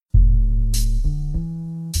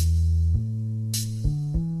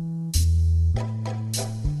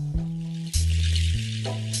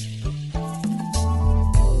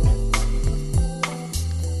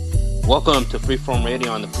Welcome to Freeform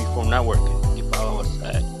Radio on the Freeform Network. You can follow us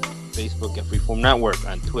at Facebook at Freeform Network,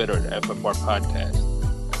 on Twitter at FFR Podcast.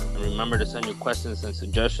 And remember to send your questions and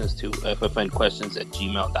suggestions to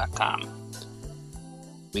ffnquestions@gmail.com.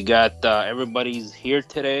 We got everybody's here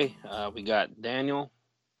today. We got Daniel.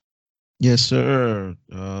 Yes, sir.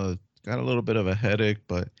 Got a little bit of a headache,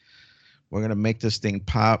 but we're going to make this thing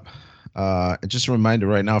pop. And just a reminder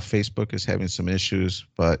right now, Facebook is having some issues,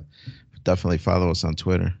 but definitely follow us on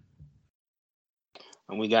Twitter.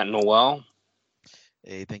 And we got Noel.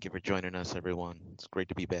 Hey, thank you for joining us, everyone. It's great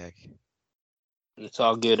to be back. It's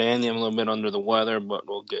all good, Andy. I'm a little bit under the weather, but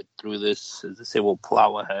we'll get through this. As I say, we'll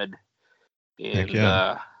plow ahead. And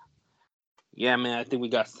yeah, man, I think we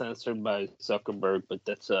got censored by Zuckerberg, but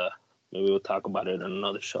that's maybe we'll talk about it on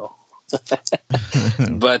another show.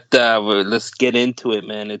 But let's get into it,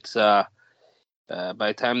 man. It's by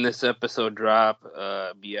the time this episode drop,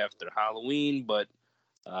 be after Halloween, but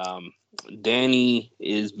Danny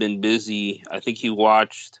has been busy. I think he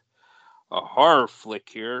watched a horror flick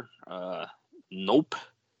here. Nope.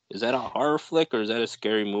 Is that a horror flick or is that a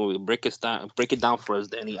scary movie? Break it down for us,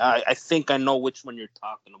 Danny. I think I know which one you're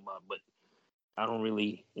talking about, but I don't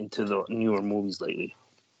really into the newer movies lately.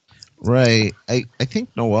 Right. I think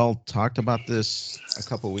Noel talked about this a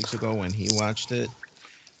couple of weeks ago when he watched it.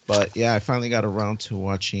 But yeah, I finally got around to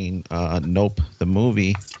watching Nope, the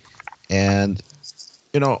movie. And,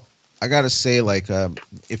 you know, I got to say, like,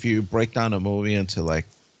 if you break down a movie into like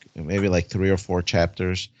maybe like 3 or 4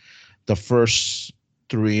 chapters, the first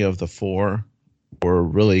 3 of the 4 were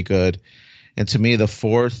really good. And to me, the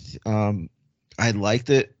fourth, I liked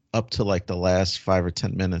it up to like the last 5 or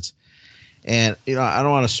 10 minutes. And, you know, I don't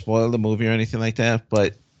want to spoil the movie or anything like that,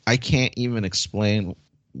 but I can't even explain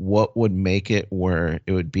what would make it where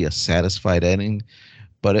it would be a satisfied ending.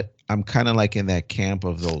 But I'm kind of like in that camp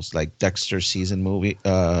of those like Dexter season movie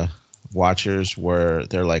watchers where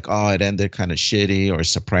they're like, oh, it ended kind of shitty, or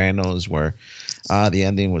Sopranos where the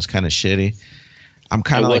ending was kind of shitty. I'm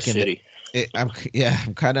kind of like shitty. I'm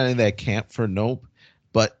kind of in that camp for Nope,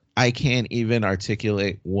 but I can't even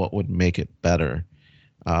articulate what would make it better.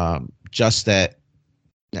 Just that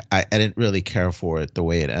I didn't really care for it the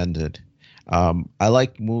way it ended. I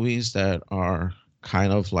like movies that are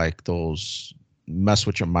kind of like those mess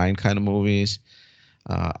with your mind kind of movies.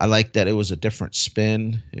 I like that it was a different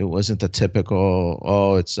spin. It wasn't the typical,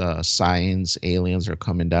 oh, it's science, aliens are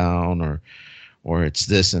coming down, or it's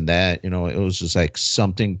this and that. You know, it was just like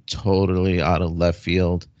something totally out of left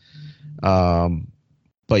field.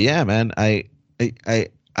 But yeah, man, I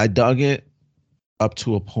dug it up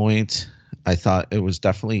to a point. I thought it was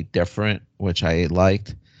definitely different, which I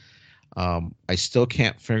liked. I still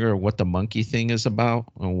can't figure what the monkey thing is about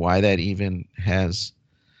and why that even has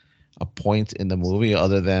a point in the movie,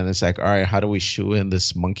 other than it's like, all right, how do we shoe in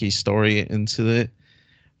this monkey story into it?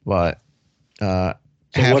 But so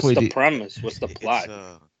what's the premise? What's the plot?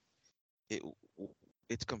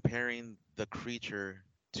 It's comparing the creature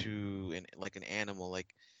to an animal,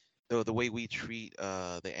 like the way we treat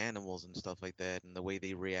the animals and stuff like that, and the way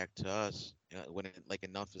they react to us when like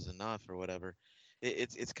enough is enough or whatever.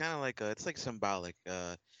 It's kind of like it's like symbolic.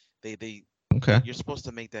 They okay. You're supposed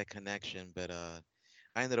to make that connection, but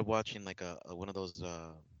I ended up watching like a one of those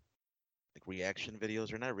like reaction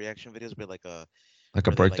videos, or not reaction videos, but like a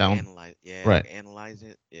breakdown. Analyze, yeah, right. Like analyze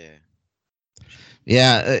it, yeah.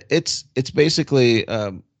 Yeah, it's basically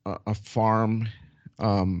a farm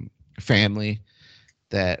family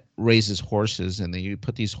that raises horses, and then you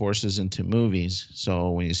put these horses into movies.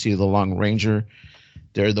 So when you see the Long Ranger,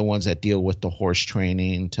 they're the ones that deal with the horse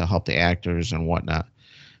training to help the actors and whatnot.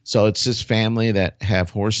 So it's this family that have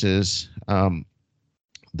horses.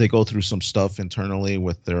 They go through some stuff internally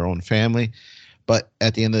with their own family, but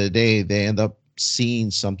at the end of the day, they end up seeing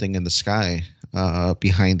something in the sky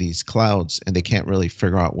behind these clouds, and they can't really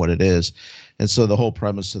figure out what it is. And so the whole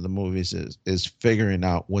premise of the movies is figuring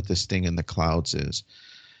out what this thing in the clouds is.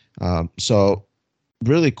 So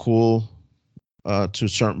really cool to a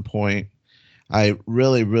certain point. I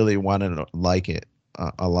really, really wanted to like it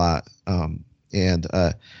a lot. And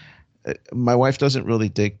my wife doesn't really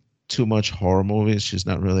dig too much horror movies. She's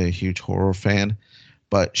not really a huge horror fan,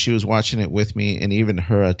 but she was watching it with me, and even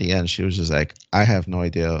her at the end, she was just like, I have no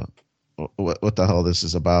idea what the hell this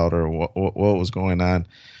is about, or what was going on.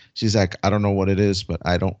 She's like, I don't know what it is, but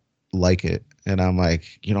I don't like it. And I'm like,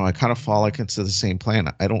 you know, I kind of fall like into the same plan.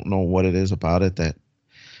 I don't know what it is about it that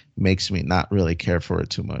makes me not really care for it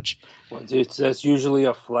too much. Well, that's usually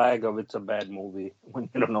a flag of it's a bad movie when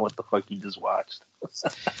you don't know what the fuck you just watched.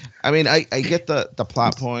 I mean, I get the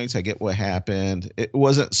plot points. I get what happened. It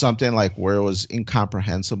wasn't something like where it was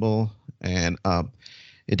incomprehensible. And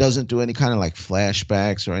It doesn't do any kind of like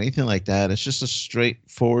flashbacks or anything like that. It's just a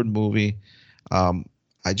straightforward movie. Um,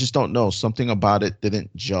 I just don't know. Something about it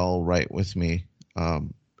didn't gel right with me.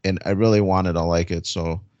 And I really wanted to like it.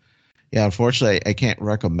 So, yeah, unfortunately, I can't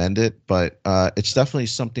recommend it, but it's definitely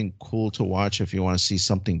something cool to watch if you want to see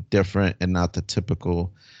something different and not the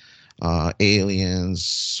typical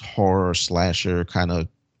aliens, horror, slasher kind of,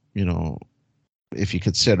 you know, if you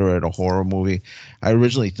consider it a horror movie. I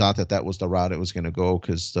originally thought that that was the route it was going to go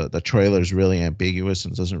because the trailer is really ambiguous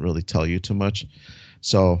and doesn't really tell you too much.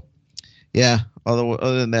 So, yeah,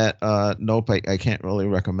 other than that, nope, I can't really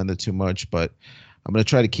recommend it too much, but I'm gonna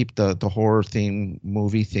try to keep the horror theme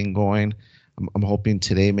movie thing going. I'm hoping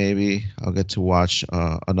today maybe I'll get to watch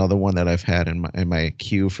another one that I've had in my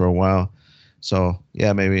queue for a while. So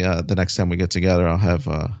yeah, maybe the next time we get together, I'll have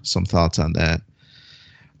some thoughts on that.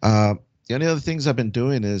 Uh, the only other things I've been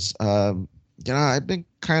doing is, I've been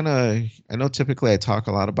kind of. I know typically I talk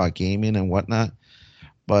a lot about gaming and whatnot,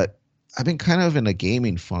 but I've been kind of in a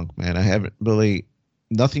gaming funk, man. I haven't really,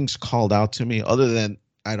 nothing's called out to me other than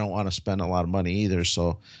I don't want to spend a lot of money either.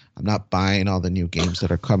 So I'm not buying all the new games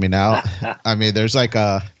that are coming out. I mean, there's like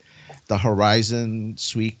the Horizon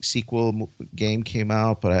sweet sequel game came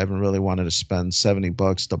out, but I haven't really wanted to spend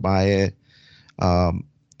 $70 to buy it. Um,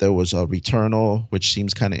 there was a Returnal, which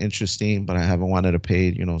seems kind of interesting, but I haven't wanted to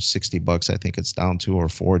pay, $60. I think it's down to or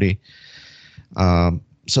 40.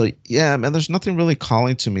 So yeah, man, there's nothing really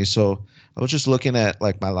calling to me. So I was just looking at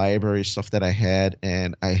like my library stuff that I had,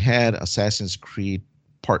 and I had Assassin's Creed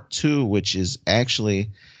Part 2, which is actually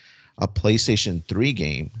a PlayStation 3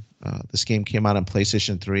 game. This game came out on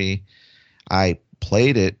PlayStation 3. I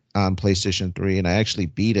played it on PlayStation 3 and I actually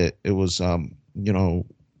beat it. It was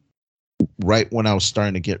right when I was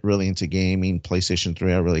starting to get really into gaming, PlayStation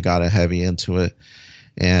 3, I really got heavy into it.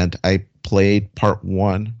 And I played Part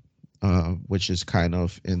 1, which is kind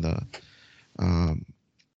of in the um,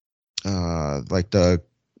 like the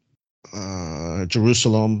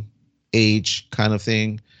Jerusalem age kind of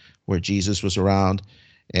thing, where Jesus was around,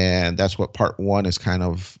 and that's what Part 1 is kind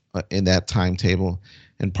of in that timetable.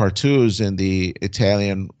 And Part 2 is in the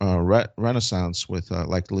Italian Renaissance with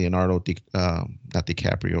like Leonardo, not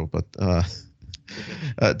DiCaprio, but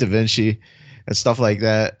Da Vinci and stuff like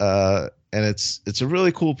that. And it's a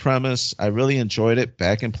really cool premise. I really enjoyed it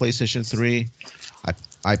back in PlayStation 3. I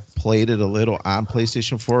I played it a little on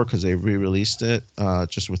PlayStation 4 because they re-released it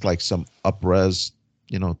just with like some up-res,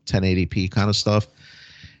 1080p kind of stuff.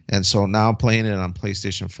 And so now I'm playing it on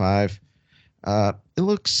PlayStation 5. It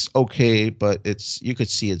looks okay, but you could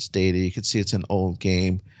see it's dated. You could see it's an old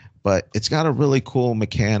game, but it's got a really cool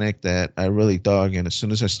mechanic that I really dug. And as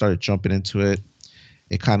soon as I started jumping into it,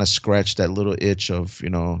 it kind of scratched that little itch of,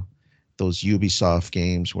 those Ubisoft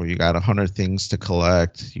games where you got 100 things to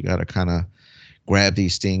collect. You got to kind of grab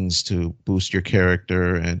these things to boost your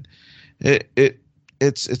character, and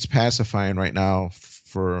it's pacifying right now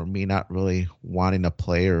for me not really wanting to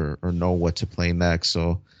play or know what to play next.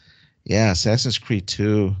 So yeah, Assassin's Creed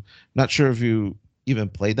 2. Not sure if you even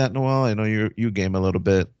played that, Noel. I know you game a little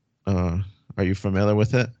bit. Are you familiar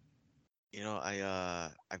with it?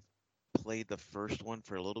 I've played the first one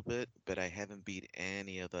for a little bit, but I haven't beat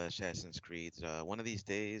any of the Assassin's Creeds. One of these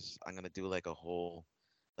days, I'm gonna do like a whole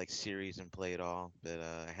like series and play it all, but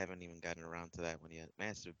I haven't even gotten around to that one yet.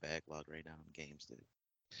 Massive backlog right now in games, dude.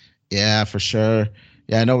 Yeah, for sure.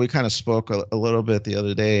 Yeah, I know we kind of spoke a little bit the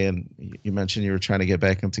other day, and you mentioned you were trying to get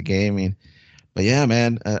back into gaming. But yeah,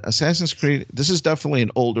 man, Assassin's Creed, this is definitely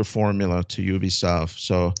an older formula to Ubisoft.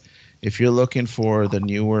 So if you're looking for the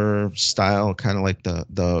newer style, kind of like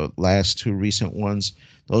the last two recent ones,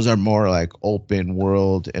 those are more like open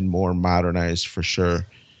world and more modernized for sure.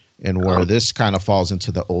 And where this kind of falls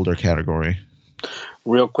into the older category.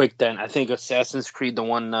 Real quick, then I think Assassin's Creed, the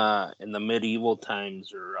one in the medieval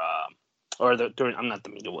times, or I'm not the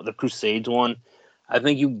medieval, the Crusades one. I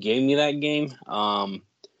think you gave me that game on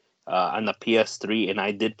the PS3, and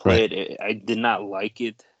I did play it. I did not like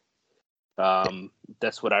it.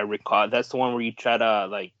 That's what I recall. That's the one where you try to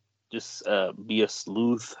like just be a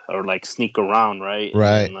sleuth or like sneak around, right?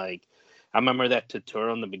 Right. And then, like, I remember that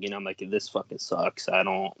tutorial in the beginning. I'm like, this fucking sucks. I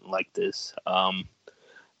don't like this.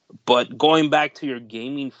 But going back to your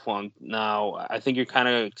gaming funk now, I think you're kind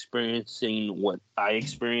of experiencing what I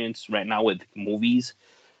experience right now with movies.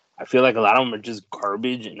 I feel like a lot of them are just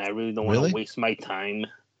garbage, and I really don't want to waste my time.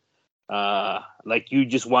 Like you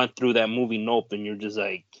just went through that movie Nope, and you're just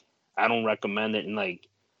like, I don't recommend it, and like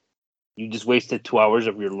you just wasted 2 hours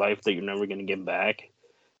of your life that you're never gonna get back.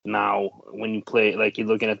 Now, when you play, like you're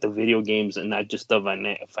looking at the video games and not just the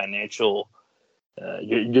financial.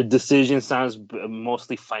 Your decision sounds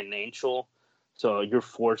mostly financial, so you're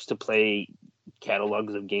forced to play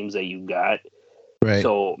catalogs of games that you got. Right.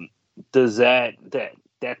 So does that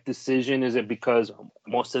decision, is it because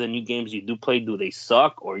most of the new games you do play, do they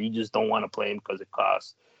suck, or you just don't want to play them because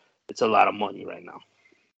it's a lot of money right now?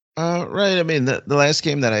 Right. I mean, the last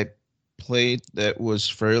game that I played that was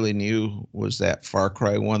fairly new was that Far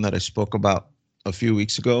Cry one that I spoke about a few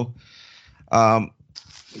weeks ago.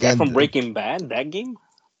 That from Breaking Bad, that game,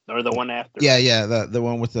 or the one after? Yeah, the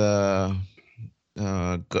one with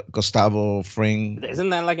Gustavo Fring. Isn't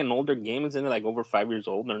that like an older game? Isn't it like over 5 years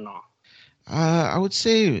old or no? I would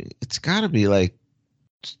say it's got to be like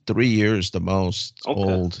 3 years the most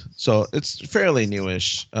old. So it's fairly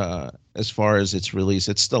newish as far as its release.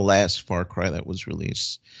 It's the last Far Cry that was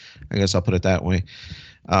released. I guess I'll put it that way.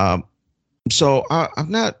 So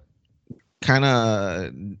I'm not kind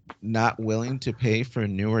of not willing to pay for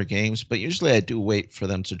newer games, but usually I do wait for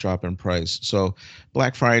them to drop in price. So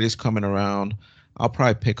Black Friday's coming around. I'll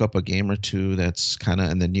probably pick up a game or two that's kind of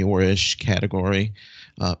in the newer-ish category.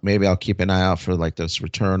 Maybe I'll keep an eye out for like this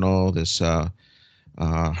Returnal, this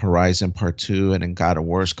Horizon Part 2, and then God of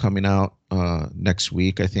War's coming out next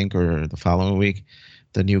week, I think, or the following week,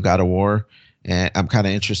 the new God of War. And I'm kind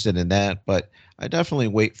of interested in that, but I definitely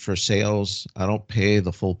wait for sales. I don't pay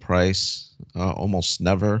the full price, almost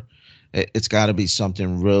never. It's got to be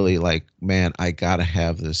something really like, man, I got to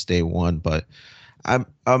have this day one. But I'm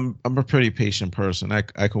a pretty patient person. I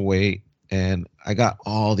can wait, and I got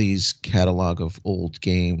all these catalog of old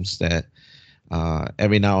games that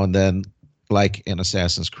every now and then, like in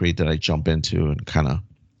Assassin's Creed, that I jump into and kind of,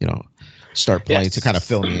 start playing to kind of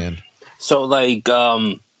fill me in. So like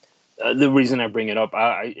the reason I bring it up,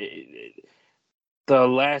 the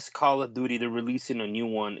last Call of Duty, they're releasing a new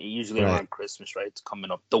one usually around Christmas, right? It's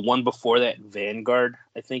coming up. The one before that, Vanguard,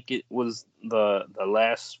 I think it was the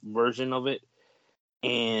last version of it.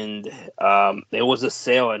 And there was a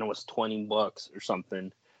sale, and it was $20 or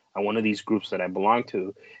something on one of these groups that I belong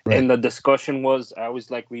to. Right. And the discussion was, I was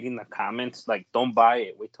like reading the comments, like, don't buy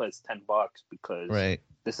it, wait till it's $10 because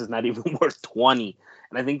this is not even worth 20.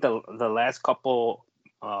 And I think the last couple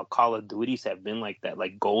Call of Duties have been like that.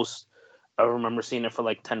 Like Ghost, I remember seeing it for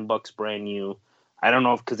like $10 brand new. I don't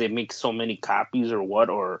know if because they make so many copies or what,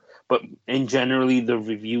 but in generally the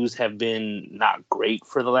reviews have been not great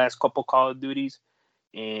for the last couple Call of Duties.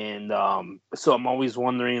 And so I'm always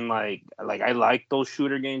wondering, like I like those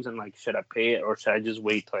shooter games, and like, should I pay it or should I just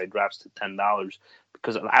wait till it drops to $10?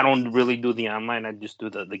 Because I don't really do the online. I just do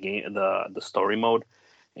the game, the story mode.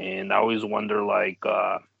 And I always wonder, like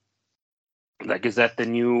is that the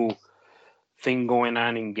new thing going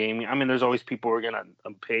on in gaming? I mean, there's always people who are gonna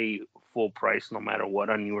pay full price no matter what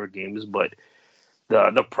on newer games, but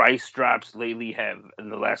the price drops lately have in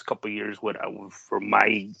the last couple of years.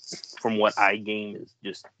 From what I game is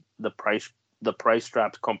just the price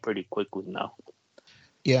drops come pretty quickly now.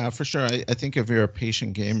 Yeah, for sure. I think if you're a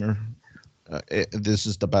patient gamer, this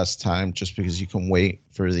is the best time, just because you can wait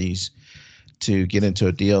for these to get into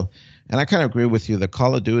a deal. And I kind of agree with you. The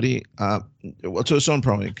Call of Duty, well, to its own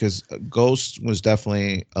point, because Ghost was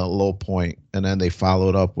definitely a low point, and then they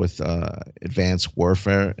followed up with Advanced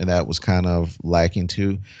Warfare, and that was kind of lacking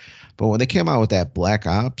too. But when they came out with that Black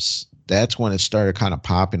Ops, that's when it started kind of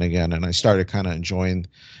popping again, and I started kind of enjoying.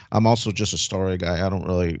 I'm also just a story guy. I don't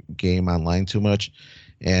really game online too much,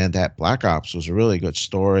 and that Black Ops was a really good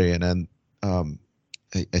story. And then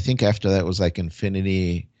I think after that was like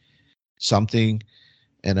Infinity something.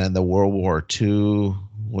 And then the World War II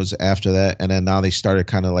was after that. And then now they started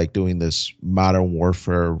kind of like doing this Modern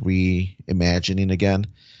Warfare reimagining again.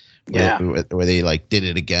 Where they like did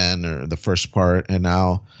it again, or the first part. And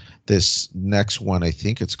now this next one, I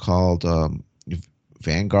think it's called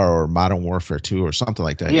Vanguard or Modern Warfare 2 or something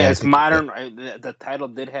like that. Yeah, it's modern. The title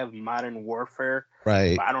did have Modern Warfare.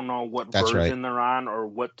 Right. I don't know what version they're on or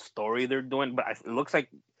what story they're doing. But it looks like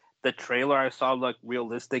the trailer I saw looked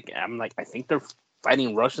realistic. I'm like, I think they're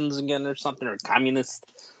fighting Russians again or something, or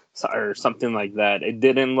communists or something like that. It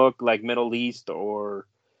didn't look like Middle East or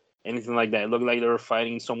anything like that. It looked like they were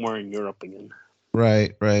fighting somewhere in Europe again.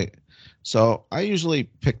 Right. So I usually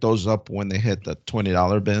pick those up when they hit the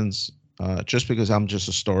 $20 bins, just because I'm just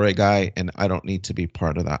a story guy and I don't need to be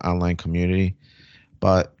part of the online community.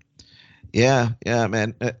 But yeah,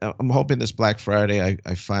 man, I'm hoping this Black Friday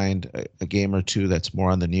I find a game or two that's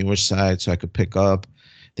more on the newer side so I could pick up.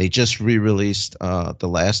 They just re-released The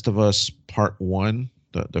Last of Us Part 1,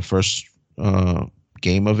 the first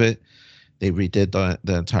game of it. They redid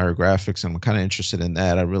the entire graphics, and I'm kind of interested in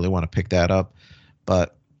that. I really want to pick that up.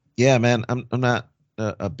 But yeah, man, I'm not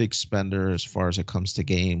a big spender as far as it comes to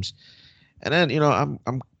games. And then,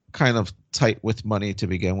 I'm kind of tight with money to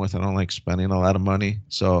begin with. I don't like spending a lot of money,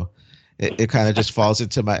 so it kind of just falls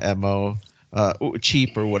into my mo,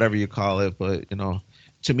 cheap or whatever you call it. But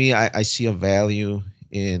to me, I see a value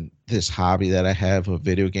in this hobby that I have of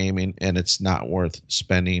video gaming, and it's not worth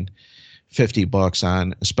spending $50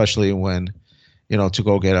 on, especially when to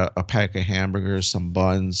go get a pack of hamburgers, some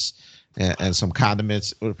buns, and some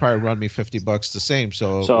condiments. It would probably run me $50 the same.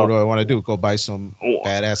 So what do I want to do? Go buy some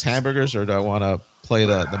badass hamburgers, or do I want to play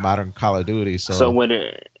the modern Call of Duty? So with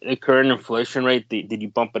the current inflation rate, did you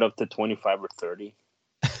bump it up to 25 or 30?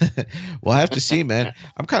 We'll have to see, man.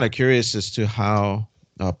 I'm kind of curious as to how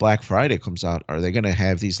Black Friday comes out. Are they going to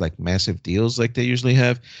have these like massive deals like they usually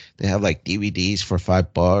have? They have like DVDs for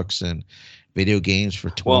 $5 and video games for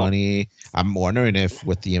 20. I'm wondering if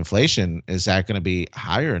with the inflation, is that going to be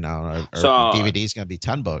higher now, or DVDs going to be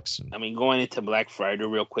 $10? I mean, going into Black Friday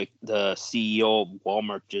real quick, the CEO of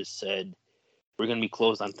Walmart just said we're going to be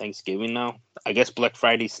closed on Thanksgiving now. I guess Black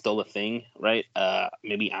Friday's still a thing, right?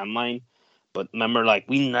 Maybe online. But remember, like,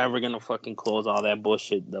 we never going to fucking close all that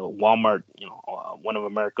bullshit. The Walmart, one of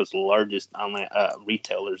America's largest online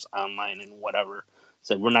retailers online and whatever,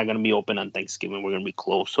 said we're not going to be open on Thanksgiving. We're going to be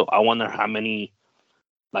closed. So I wonder how many,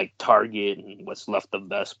 like, Target and what's left of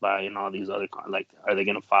Best Buy and all these other, like, are they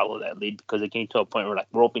going to follow that lead? Because it came to a point where, like,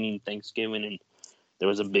 we're opening Thanksgiving and there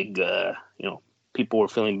was a big, people were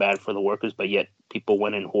feeling bad for the workers, but yet people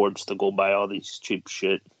went in hordes to go buy all these cheap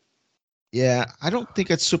shit. Yeah, I don't think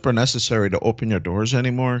it's super necessary to open your doors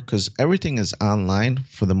anymore because everything is online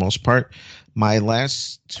for the most part. My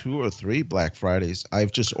last 2 or 3 Black Fridays,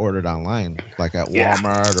 I've just ordered online, like at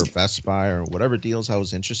Walmart or Best Buy or whatever deals I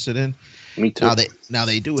was interested in. Me too. Now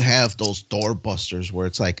they do have those door busters where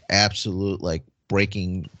it's like absolute like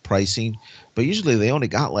breaking pricing, but usually they only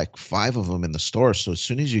got like 5 of them in the store. So as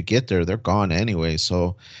soon as you get there, they're gone anyway.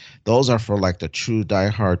 So those are for like the true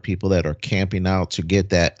diehard people that are camping out to get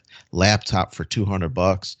that laptop for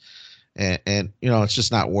 $200. And it's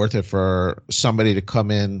just not worth it for somebody to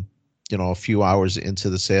come in, a few hours into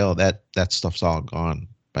the sale. That stuff's all gone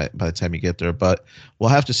by the time you get there. But we'll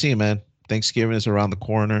have to see, man. Thanksgiving is around the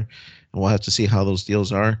corner, and we'll have to see how those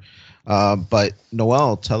deals are. But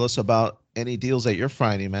Noel, tell us about any deals that you're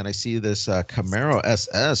finding, man. I see this Camaro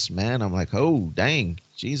SS, man. I'm like, oh, dang,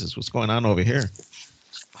 Jesus, what's going on over here?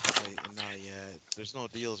 There's no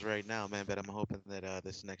deals right now, man. But I'm hoping that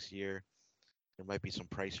this next year there might be some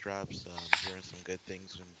price drops. Hearing some good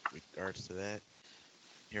things in regards to that.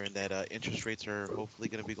 Hearing that interest rates are hopefully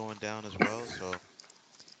going to be going down as well. So,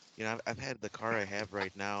 I've had the car I have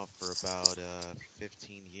right now for about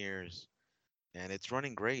 15 years, and it's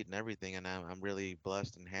running great and everything. And I'm really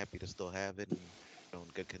blessed and happy to still have it and in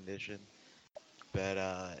good condition. But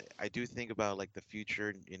I do think about like the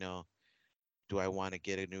future. Do I want to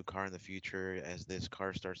get a new car in the future as this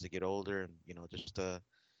car starts to get older and just to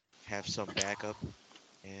have some backup.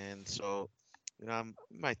 And so I'm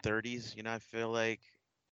in my 30s. I feel like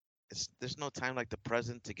there's no time like the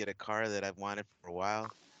present to get a car that I've wanted for a while.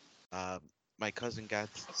 My cousin got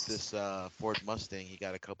this Ford Mustang he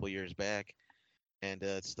got a couple years back, and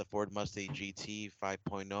it's the Ford Mustang GT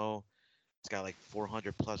 5.0. It's got like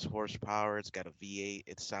 400 plus horsepower. It's got a V8.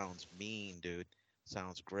 It sounds mean, dude.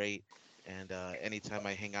 Sounds great. And anytime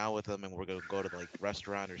I hang out with him and we're gonna go to like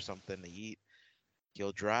restaurant or something to eat,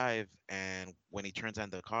 he'll drive, and when he turns on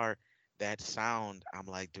the car, that sound, I'm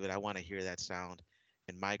like, dude, I want to hear that sound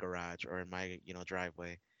in my garage or in my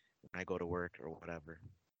driveway when I go to work or whatever.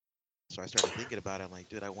 So I started thinking about it. I'm like,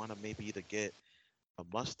 dude, I want to maybe either get a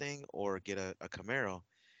Mustang or get a Camaro.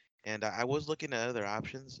 And I was looking at other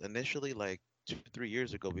options initially, like 2, 3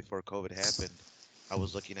 years ago before COVID happened. I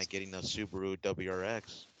was looking at getting a Subaru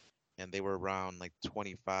WRX, and they were around like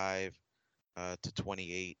 25 to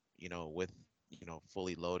 28, with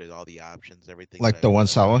fully loaded, all the options, everything. Like the one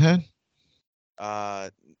Sawa had?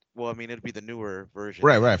 Well, I mean, it'd be the newer version.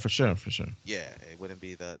 Right, for sure. Yeah, it wouldn't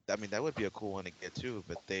be I mean, that would be a cool one to get too,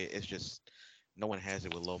 but it's just no one has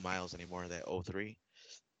it with low miles anymore. That '03,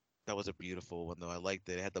 that was a beautiful one though. I liked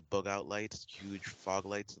it. It had the bug out lights, huge fog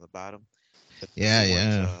lights on the bottom. But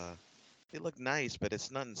yeah, ones, they look nice, but it's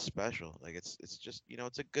nothing special. Like it's just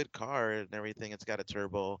it's a good car and everything. It's got a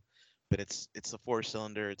turbo, but it's a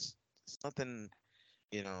 4-cylinder. It's nothing.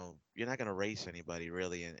 You're not gonna race anybody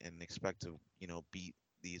really and expect to beat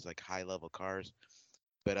these like high level cars.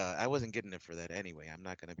 But I wasn't getting it for that anyway. I'm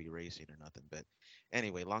not gonna be racing or nothing. But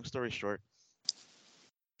anyway, long story short,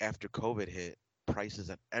 after COVID hit, prices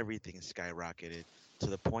of everything skyrocketed to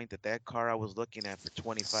the point that car I was looking at for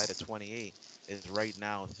 25 to 28 is right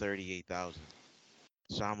now 38,000.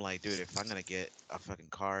 So I'm like, dude, if I'm gonna get a fucking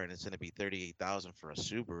car and it's gonna be 38,000 for a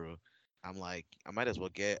Subaru, I'm like, I might as well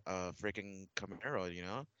get a freaking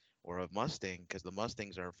Camaro, or a Mustang, because the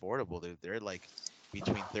Mustangs are affordable. They're like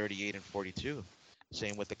between 38 and 42.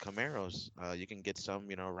 Same with the Camaros. You can get some,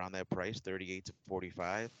 around that price, 38 to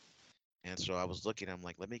 45. And so I was looking, I'm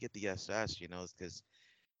like, let me get the SS, because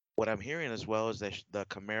what I'm hearing as well is that the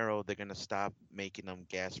Camaro, they're gonna stop making them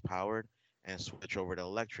gas powered and switch over to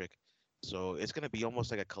electric. So it's gonna be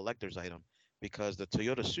almost like a collector's item, because the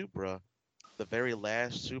Toyota Supra, the very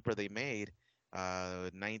last Supra they made,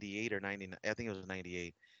 98 or 99, I think it was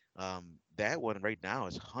 98. That one right now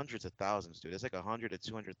is hundreds of thousands, dude. It's like 100 to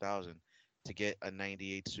 200,000 to get a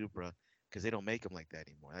 98 Supra, because they don't make them like that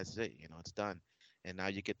anymore. That's it, it's done. And now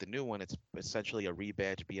you get the new one. It's essentially a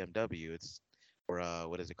rebadged BMW. It's or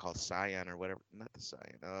what is it called, Scion or whatever? Not the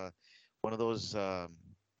Scion. One of those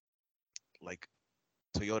like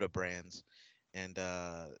Toyota brands, and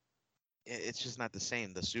it's just not the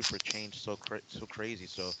same. The Supra changed so crazy.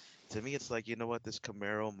 So to me, it's like, you know what, this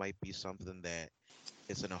Camaro might be something that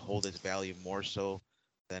is gonna hold its value more so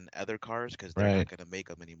than other cars, because they're not Right. gonna make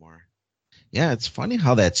them anymore. Yeah, it's funny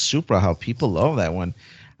how that Supra, how people love that one.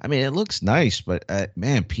 I mean, it looks nice, but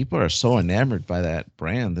man, people are so enamored by that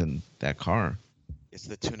brand and that car. It's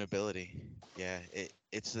the tunability. Yeah,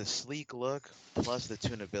 it's the sleek look plus the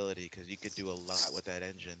tunability, because you could do a lot with that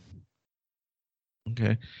engine.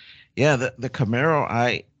 Okay. Yeah, the Camaro,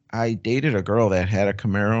 I dated a girl that had a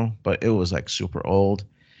Camaro, but it was like super old.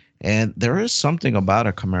 And there is something about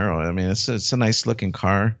a Camaro. I mean, it's a nice looking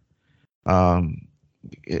car. Um,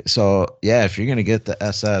 so yeah, if you're gonna get the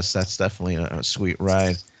SS, that's definitely a sweet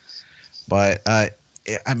ride. But I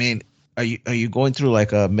mean, are you going through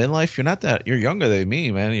like a midlife? You're younger than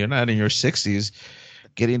me, man. You're not in your 60s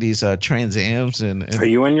getting these Trans Ams Are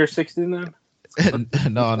you in your 60s now? and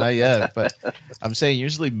no, not yet. But I'm saying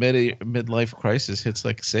usually midlife crisis hits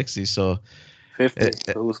like 60. So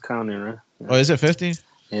 50. Who's counting, right? oh, is it 50?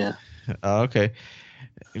 Yeah. Oh, okay.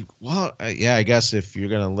 Well, yeah, I guess if you're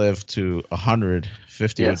gonna live to 100,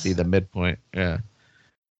 50 would be Yes. the midpoint. Yeah.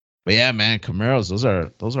 But yeah, man, Camaros,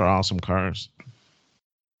 those are awesome cars.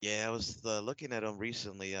 Yeah, I was looking at them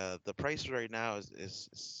recently. The price right now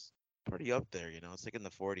is pretty up there. It's like in the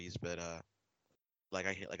 40s, but like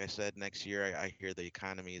I said, next year I hear the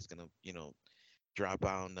economy is gonna drop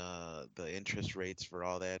down the interest rates for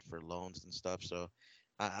all that, for loans and stuff. So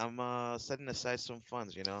I'm setting aside some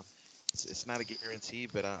funds. It's not a guarantee,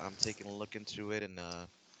 but I'm taking a look into it. And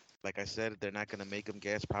like I said, they're not gonna make them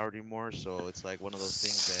gas powered anymore. So it's like one of those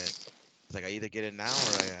things that it's like I either get it now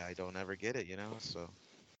or I don't ever get it. So.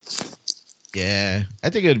 Yeah, I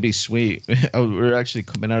think it'd be sweet. We were actually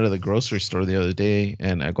coming out of the grocery store the other day,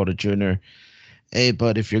 and I go to Junior. Hey,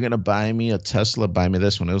 but if you're gonna buy me a Tesla, buy me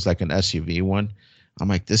this one. It was like an SUV one. I'm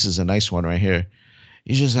like, this is a nice one right here.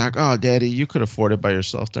 He's just like, oh, Daddy, you could afford it by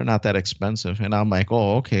yourself. They're not that expensive. And I'm like,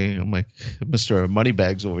 oh, okay. I'm like, Mr.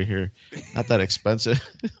 Moneybags over here, not that expensive.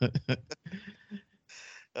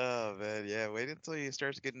 Oh man, yeah. Wait until he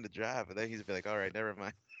starts getting the job, and then he's be like, "All right, never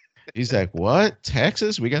mind." He's like, what?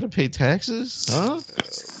 Taxes? We got to pay taxes? Huh?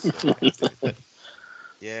 Oh man.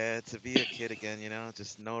 Yeah, to be a kid again,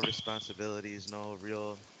 just no responsibilities, no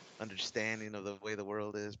real understanding of the way the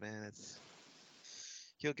world is, man.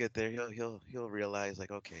 He'll get there. He'll realize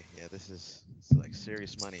like, okay, yeah, this is like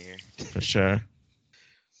serious money here. For sure.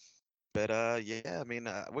 But yeah, I mean,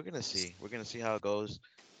 we're gonna see. We're gonna see how it goes.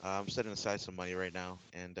 I'm setting aside some money right now,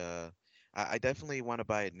 and I definitely want to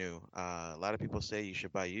buy it new. A lot of people say you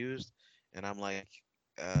should buy used, and I'm like,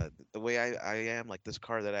 the way I am, like this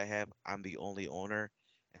car that I have, I'm the only owner,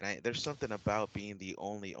 and there's something about being the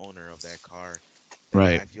only owner of that car that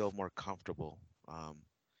Right. I feel more comfortable. Um,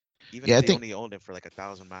 even Yeah, if I they think, only owned it for like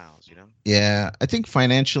 1,000 miles. yeah, I think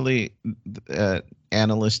financially,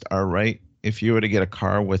 analysts are right. If you were to get a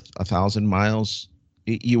car with 1,000 miles,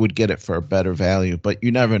 you would get it for a better value, but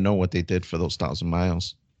you never know what they did for those 1,000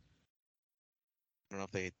 miles. I don't know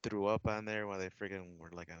if they threw up on there while they friggin'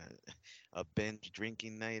 were like on a binge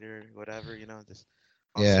drinking night or whatever, just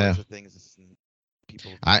all Yeah. sorts of things.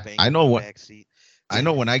 People I banging in know the what back seat. I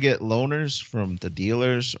know when I get loaners from the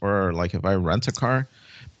dealers or like if I rent a car,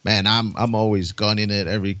 man, I'm always gunning it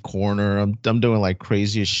every corner. I'm doing like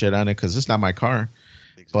craziest shit on it because it's not my car.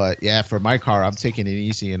 But Exactly. yeah, for my car, I'm taking it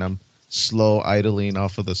easy and I'm slow idling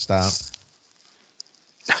off of the stop.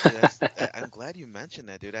 Dude, I'm glad you mentioned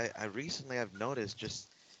that, dude. I recently I've noticed, just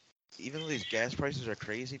even though these gas prices are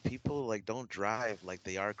crazy, people like don't drive like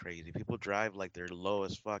they are crazy. People drive like they're low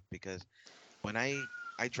as fuck, because when I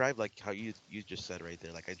drive like how you just said right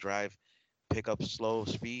there, like I drive, pick up slow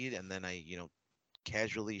speed, and then I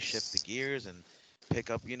casually shift the gears and pick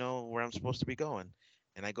up, where I'm supposed to be going.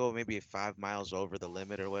 and I go maybe 5 miles over the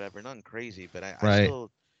limit or whatever, nothing crazy, but I Right.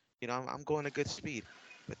 still, I'm going at good speed.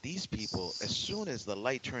 But these people, as soon as the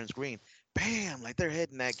light turns green, bam, like they're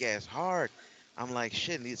hitting that gas hard. I'm like,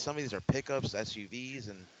 shit, some of these are pickups, SUVs,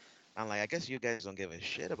 and I'm like, I guess you guys don't give a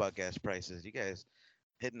shit about gas prices. You guys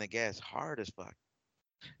hitting the gas hard as fuck.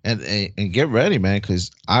 And get ready, man,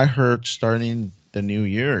 because I heard starting the new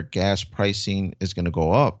year, gas pricing is going to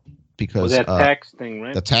go up With because that tax thing,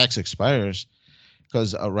 the right? tax expires.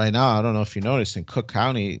 Because right now, I don't know if you noticed, in Cook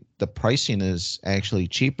County, the pricing is actually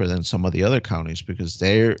cheaper than some of the other counties because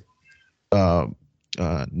they're uh,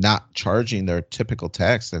 not charging their typical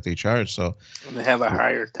tax that they charge. So, And they have a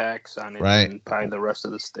higher tax on it right. than probably the rest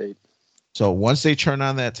of the state. So once they turn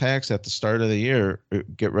on that tax at the start of the year,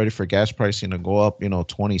 get ready for gas pricing to go up,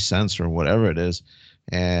 20 cents or whatever it is.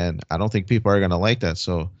 And I don't think people are going to like that.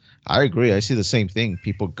 So I agree. I see the same thing.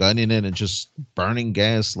 People gunning it and just burning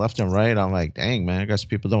gas left and right. I'm like, dang, man, I guess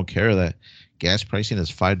people don't care that gas pricing is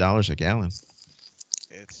 $5 a gallon.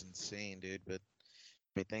 It's insane, dude. But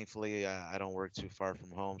I mean, thankfully, I don't work too far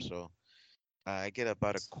from home, so I get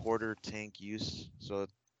about a quarter tank use, so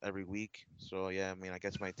every week. So yeah, I mean, I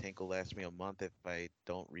guess my tank will last me a month if I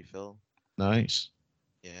don't refill. Nice.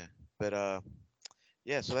 Yeah, but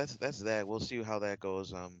yeah. So that's that. We'll see how that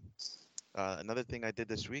goes. Another thing I did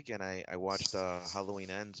this weekend, I watched Halloween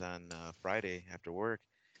Ends on Friday after work.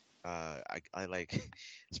 I like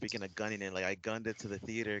speaking of gunning it, like I gunned it to the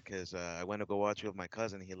theater because I went to go watch it with my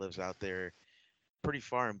cousin. He lives out there pretty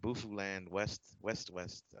far in Bufu land, west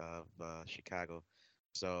of Chicago.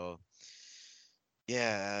 So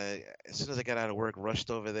yeah, as soon as I got out of work, rushed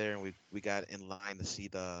over there, and we got in line to see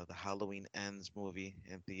the Halloween Ends movie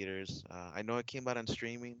in theaters. I know it came out on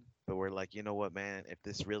streaming, but we're like, you know what, man? If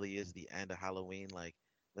this really is the end of Halloween, like,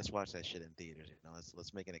 let's watch that shit in theaters.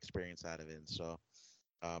 Let's make an experience out of it. And so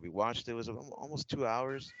we watched it. It was almost 2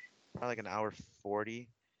 hours, probably like an hour 40.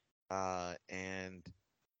 And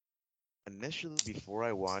initially, before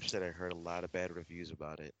I watched it, I heard a lot of bad reviews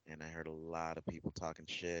about it, and I heard a lot of people talking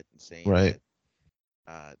shit and saying Right. that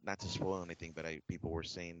not to spoil anything, but people were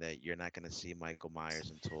saying that you're not going to see Michael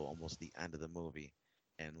Myers until almost the end of the movie,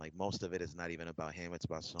 and like most of it is not even about him; it's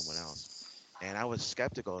about someone else. And I was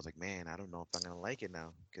skeptical. I was like, man, I don't know if I'm going to like it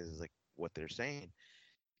now because it's like what they're saying.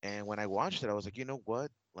 And when I watched it, I was like, you know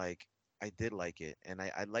what? Like, I did like it, and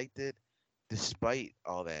I liked it despite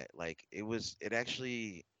all that. Like, it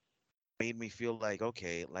actually made me feel like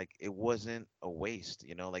okay, like it wasn't a waste.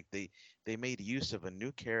 Like they made use of a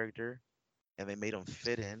new character and they made him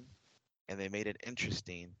fit in and they made it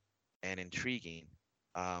interesting and intriguing.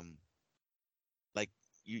 Um, like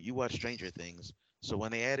you watch Stranger Things, so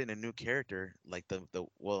when they add in a new character, like the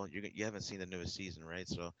well, you haven't seen the newest season, right?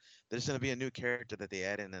 So there's gonna be a new character that they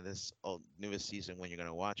add in this newest season when you're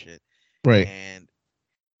gonna watch it, Right. and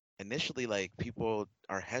initially like people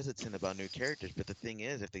are hesitant about new characters, but the thing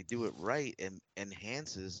is, if they do it right, it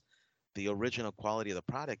enhances the original quality of the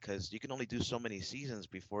product because you can only do so many seasons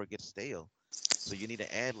before it gets stale. So you need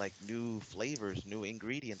to add like new flavors, new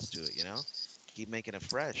ingredients to it, keep making it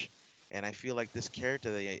fresh. And I feel like this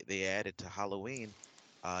character they added to Halloween,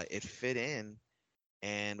 it fit in.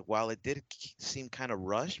 And while it did seem kind of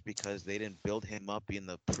rushed because they didn't build him up in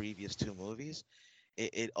the previous two movies,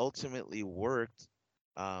 it ultimately worked.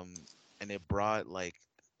 Um, and it brought like,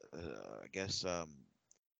 I guess,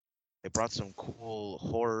 it brought some cool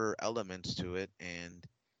horror elements to it. And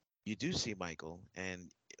you do see Michael, and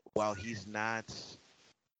while he's not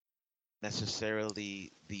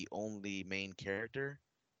necessarily the only main character.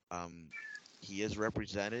 Um, he is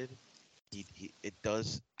represented. It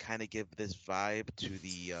does kind of give this vibe to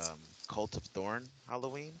the Cult of Thorn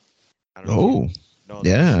Halloween. I don't know if you Oh, know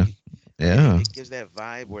the yeah. movie. Yeah. It gives that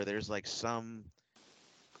vibe where there's like some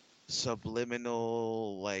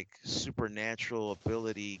subliminal, like supernatural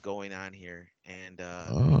ability going on here,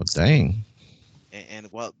 Oh, dang. and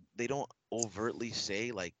while they don't overtly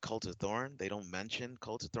say like Cult of Thorn, they don't mention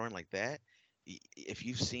Cult of Thorn like that. If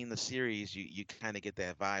you've seen the series, you kind of get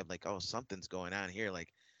that vibe like, oh, something's going on here. Like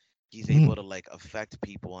he's able Hmm. to like affect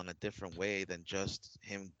people in a different way than just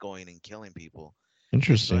him going and killing people.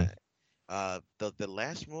 And so, Interesting. the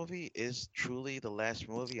last movie is truly the last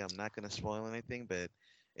movie. I'm not gonna spoil anything, but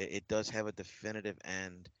it does have a definitive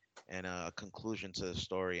end and a conclusion to the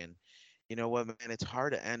story. And you know what, man? It's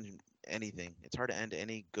hard to end anything. It's hard to end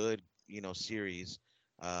any good, series.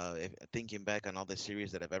 Thinking back on all the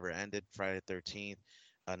series that have ever ended, Friday the 13th,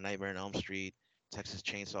 Nightmare on Elm Street, Texas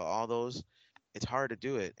Chainsaw, all those, it's hard to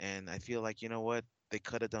do it. And I feel like, you know what? They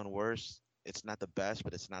could have done worse. It's not the best,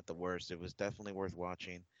 but it's not the worst. It was definitely worth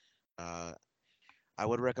watching. Uh, I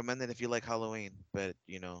would recommend it if you like Halloween, but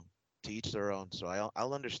to each their own. So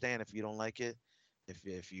I'll understand if you don't like it,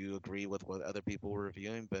 if you agree with what other people were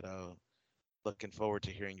reviewing, but looking forward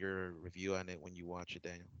to hearing your review on it when you watch it,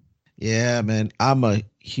 Daniel. Yeah, man. I'm a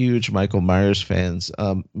huge Michael Myers fans.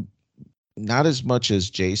 Not as much as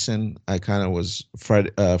Jason. I kind of was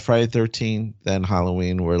Friday 13, then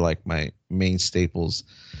Halloween were like my main staples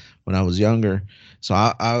when I was younger. So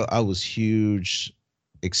I was huge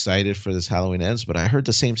excited for this Halloween ends, but I heard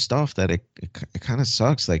the same stuff that it kind of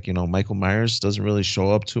sucks. Like, Michael Myers doesn't really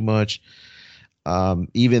show up too much.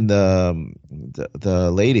 Even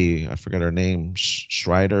the lady, I forget her name,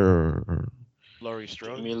 Schreider or Laurie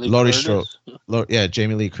Strode. Jamie Lee Laurie Strode. Curtis. Yeah,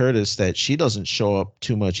 Jamie Lee Curtis, that she doesn't show up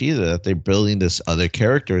too much either. That they're building this other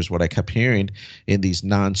character is what I kept hearing in these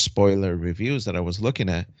non-spoiler reviews that I was looking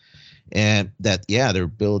at, and that yeah, they're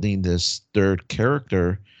building this third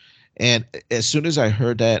character. And as soon as I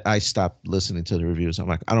heard that, I stopped listening to the reviews. I'm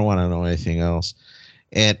like, I don't want to know anything else.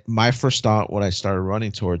 And my first thought, what I started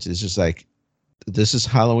running towards, is just like, this is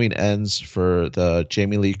Halloween ends for the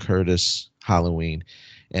Jamie Lee Curtis Halloween.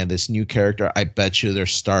 And this new character, I bet you they're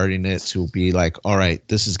starting it to be like, all right,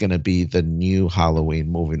 this is going to be the new Halloween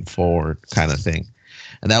moving forward kind of thing.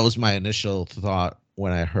 And that was my initial thought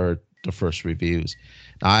when I heard the first reviews.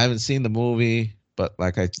 Now, I haven't seen the movie, but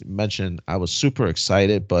like I mentioned, I was super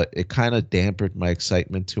excited, but it kind of dampened my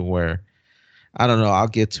excitement to where, I don't know, I'll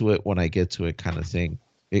get to it when I get to it kind of thing.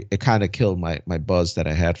 It kind of killed my buzz that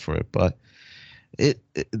I had for it. But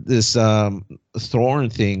this Thorn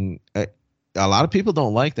thing, a lot of people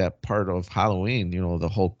don't like that part of Halloween, the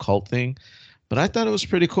whole cult thing. But I thought it was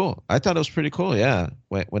pretty cool. Yeah,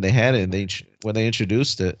 when they had it and when they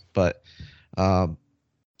introduced it. But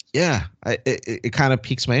yeah, it kind of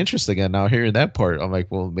piques my interest again now hearing that part. I'm like,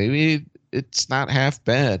 well, maybe it's not half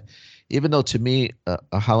bad, even though to me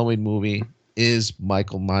a Halloween movie is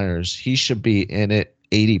Michael Myers. He should be in it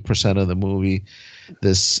 80% of the movie.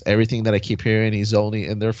 This everything that I keep hearing, he's only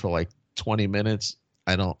in there for like 20 minutes.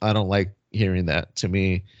 I don't like hearing that. To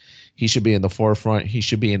me, he should be in the forefront. He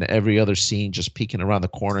should be in every other scene, just peeking around the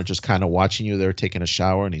corner, just kind of watching you there taking a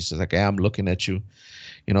shower, and he's just like, hey, I'm looking at you.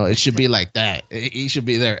 It should be like that. He should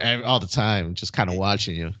be there all the time, just kind of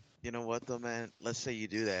watching you. You know what though, man? Let's say you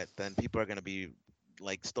do that, then people are gonna be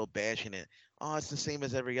like still bashing it. Oh, it's the same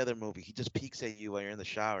as every other movie. He just peeks at you while you're in the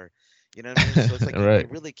shower. You know what I mean? So it's like you Right,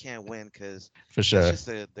 really can't win because for that's sure. just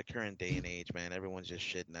the current day and age, man. Everyone's just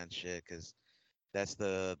shitting on shit because that's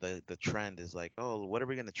the trend is like, oh, what are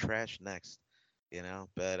we gonna trash next?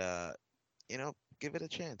 But give it a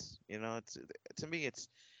chance. It's to me, it's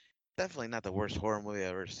definitely not the worst horror movie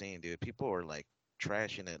I've ever seen, dude. People were like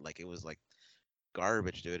trashing it like it was like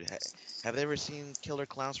garbage, dude. Have they ever seen Killer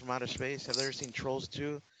Clowns from Outer Space? Have they ever seen Trolls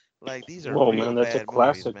 2? Like these are Whoa, real man, that's a bad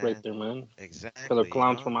movies, classic right man. there, man. Killer Exactly,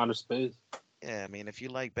 Clowns from Outer Space. Yeah, I mean, if you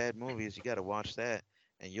like bad movies, you got to watch that,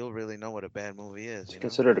 and you'll really know what a bad movie is. It's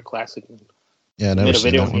considered a classic. Man. Yeah, I They never made a seen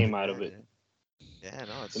video that one. game out of it. Yeah,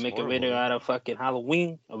 no, They it's make a horrible, video dude. out of fucking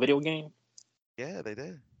Halloween, a video game. Yeah, they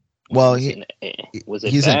did. Well, Was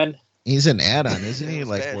it he's an bad? he's an add-on, isn't It he? was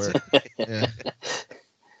Like bad. where? Yeah.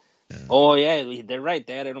 Yeah. Oh yeah, they're right.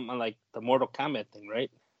 They added them on like the Mortal Kombat thing,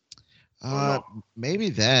 right? Or Uh, no? maybe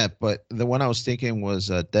that, but the one I was thinking was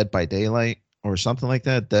Dead by Daylight or something like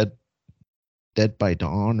that. Dead by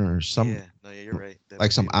Dawn or some Yeah, no, yeah, you're right. Dead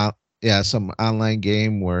like by some Daylight. yeah, some online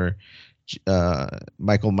game where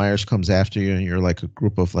Michael Myers comes after you and you're like a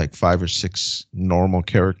group of like five or six normal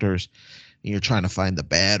characters and you're trying to find the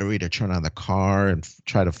battery to turn on the car and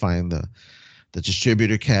try to find the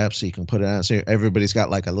distributor cap so you can put it on. So everybody's got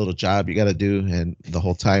like a little job you got to do, and the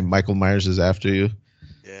whole time Michael Myers is after you.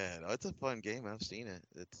 Yeah, no, it's a fun game. I've seen it.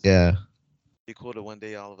 It's Yeah, be cool to one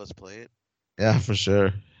day all of us play it. yeah, for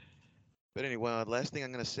sure. But anyway, last thing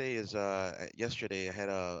I'm gonna say is, yesterday I had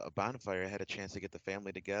a bonfire. I had a chance to get the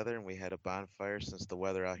family together, and we had a bonfire since the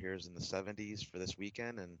weather out here is in the 70s for this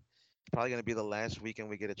weekend, and it's probably gonna be the last weekend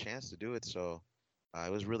we get a chance to do it. So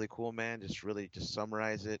it was really cool, man. Just really just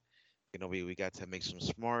summarize it. We got to make some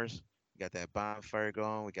s'mores. We got that bonfire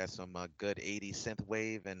going. We got some good 80s synth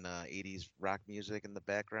wave and 80s rock music in the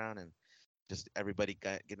background, and just everybody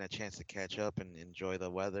getting a chance to catch up and enjoy the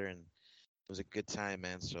weather and it was a good time,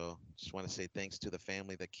 man. So just want to say thanks to the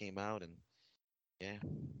family that came out and yeah.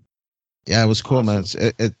 Yeah, it was cool, man.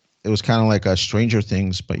 Awesome. It was kind of like a Stranger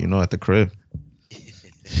Things, but at the crib.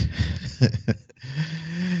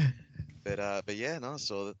 But yeah, no.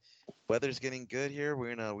 So the weather's getting good here.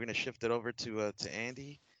 We're gonna shift it over to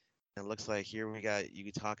Andy. And it looks like here we got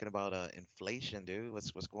you talking about inflation, dude.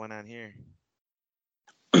 What's going on here?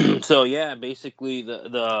 So yeah, basically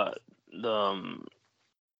the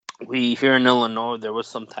we here in Illinois there was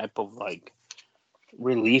some type of like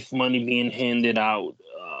relief money being handed out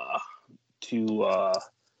to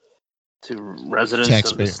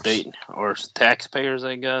residents of the state or taxpayers,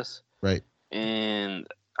 I guess. Right. And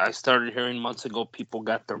I started hearing months ago people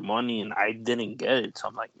got their money and I didn't get it. So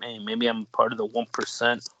I'm like, man, maybe I'm part of the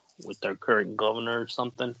 1% with their current governor or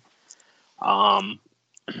something.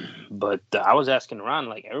 But I was asking around,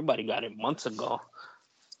 like everybody got it months ago.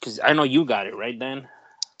 Because I know you got it, right, Dan?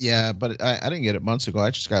 Yeah, but I didn't get it months ago. I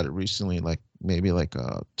just got it recently, maybe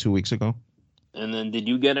 2 weeks ago. And then did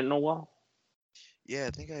you get it, Noel? Yeah,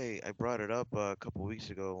 I think I brought it up a couple weeks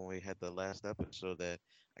ago when we had the last episode that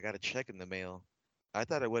I got a check in the mail. I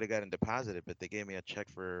thought I would have gotten deposited, but they gave me a check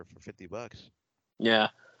for $50. Yeah,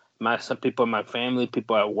 some people in my family,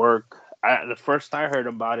 people at work. The first I heard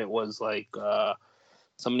about it was like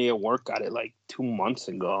somebody at work got it like 2 months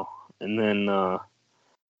ago, and then well,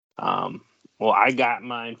 I got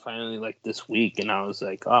mine finally like this week, and I was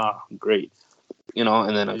like, oh, great,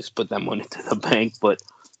 and then I just put that money to the bank, but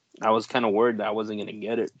I was kind of worried that I wasn't gonna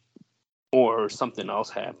get it, or something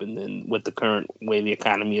else happened, and with the current way the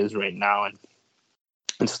economy is right now, and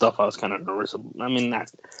stuff, I was kind of nervous. I mean,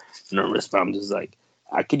 not nervous, but I'm just like,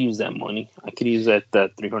 I could use that money. I could use that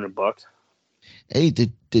 $300. Hey,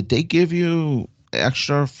 did they give you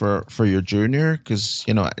extra for your junior? Because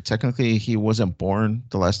technically he wasn't born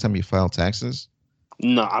the last time you filed taxes.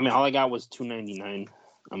 No, I mean all I got was $299.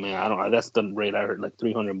 I mean, I don't. That's the rate I heard, like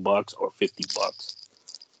 $300 or $50.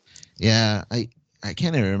 Yeah, I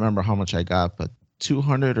can't even remember how much I got, but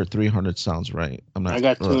 200 or 300 sounds right. I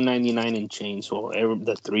got $299 and change. So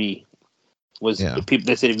the three was the people.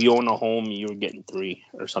 They said if you own a home, you were getting 3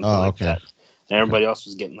 or something like that. And everybody else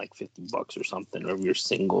was getting like $50 or something, or if you're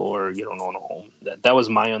single or you don't own a home. That was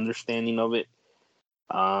my understanding of it.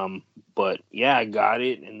 But yeah, I got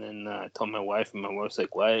it, and then I told my wife, and my wife's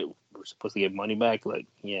like, "What? We're supposed to get money back?" Like,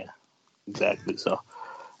 yeah, exactly. So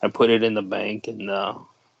I put it in the bank, and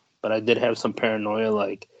but I did have some paranoia,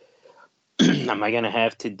 like, am I gonna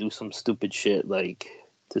have to do some stupid shit, like,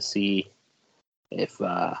 to see if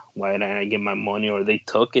why didn't I get my money, or they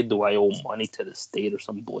took it? Do I owe money to the state or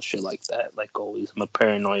some bullshit like that? Like always, my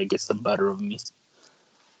paranoia gets the better of me.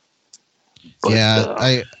 But,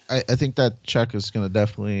 I think that check is gonna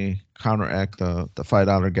definitely counteract the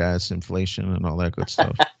 $5 gas, inflation, and all that good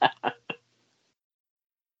stuff.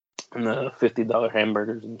 And the $50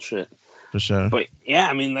 hamburgers and shit. For sure. But yeah,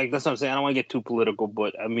 I mean, like, that's what I'm saying. I don't want to get too political,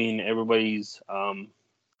 but I mean, everybody's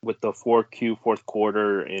with the fourth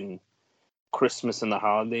quarter and Christmas and the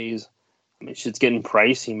holidays. I mean, shit's getting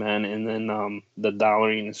pricey, man. And then the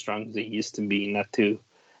dollar ain't as strong as it used to be.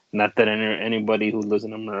 Not that anybody who lives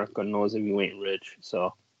in America knows if you ain't rich.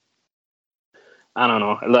 So I don't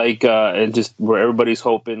know. Like, it just where everybody's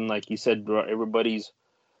hoping, like you said, everybody's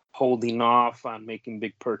holding off on making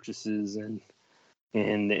big purchases and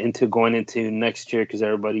into going into next year, because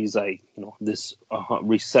everybody's like, this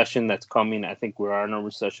recession that's coming. I think we are in a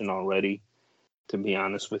recession already, to be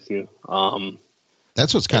honest with you.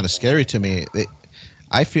 That's what's kind of scary to me.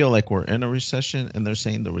 I feel like we're in a recession, and they're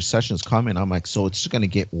saying the recession's coming. I'm like, so it's going to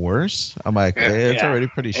get worse? I'm like, it's already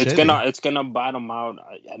pretty shitty. It's gonna bottom out.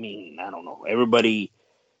 I mean, I don't know. Everybody,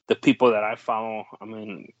 the people that I follow, I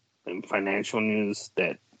mean, in financial news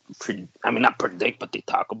that not predict, but they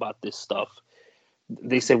talk about this stuff.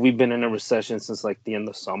 They said we've been in a recession since like the end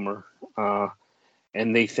of summer,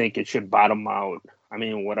 and they think it should bottom out. I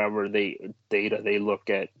mean, whatever data they look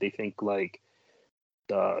at, they think like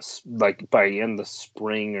by the end of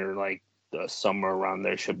spring or like the summer around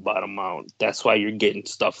there should bottom out. That's why you're getting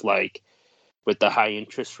stuff like with the high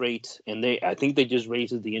interest rates, and I think they just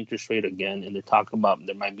raised the interest rate again, and they're talking about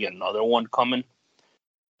there might be another one coming.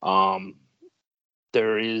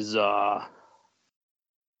 There is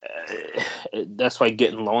that's why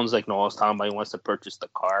getting loans, like Noah's talking about, he wants to purchase the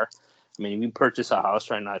car. I mean, if you purchase a house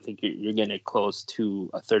right now, I think you're getting it close to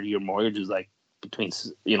a 30-year mortgage is like between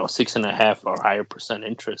 6.5% or higher percent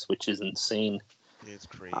interest, which is insane. Yeah, it's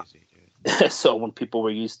crazy, dude. So when people were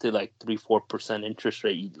used to like 3-4% interest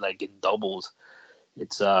rate, like it doubles.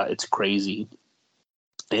 It's crazy,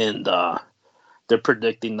 and they're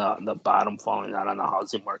predicting the bottom falling out on the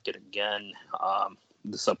housing market again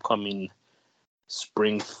this upcoming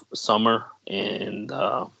spring, summer, and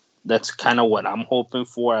that's kind of what I'm hoping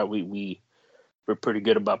for. We're pretty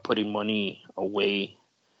good about putting money away,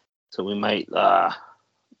 so we might,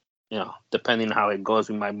 depending on how it goes,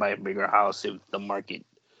 we might buy a bigger house if the market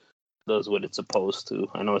does what it's supposed to.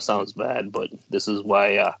 I know it sounds bad, but this is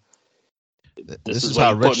why. This is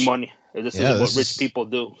how rich, put money. This is what rich people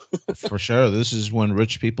do. For sure, this is when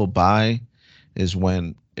rich people buy. Is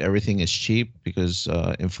when everything is cheap because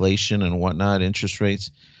inflation and whatnot, interest rates.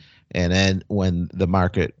 And then when the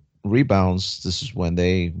market rebounds, this is when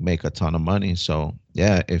they make a ton of money. So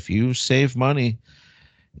yeah, if you save money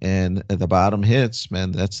and at the bottom hits,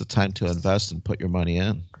 man, that's the time to invest and put your money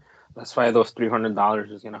in. That's why those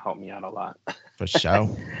 $300 is gonna help me out a lot. For sure.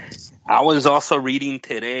 I was also reading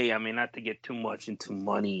today. I mean, not to get too much into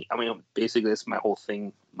money. I mean, basically, that's my whole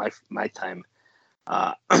thing. My time.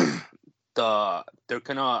 Uh,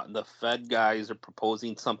 the Fed guys are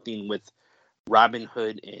proposing something with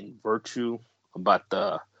Robinhood and Virtue about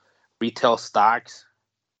the retail stocks.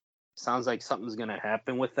 Sounds like something's gonna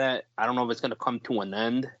happen with that. I don't know if it's gonna come to an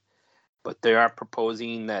end, but they are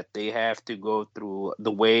proposing that they have to go through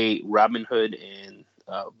the way Robinhood and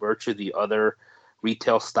Virtue, the other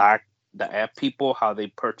retail stock, the app people, how they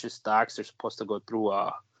purchase stocks. They're supposed to go through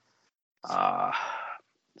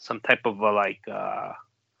some type of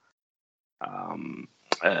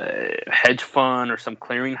hedge fund or some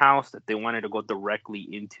clearinghouse that they wanted to go directly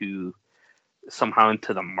into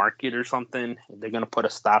the market or something. They're gonna put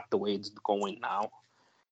a stop the way it's going now.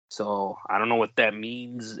 So I don't know what that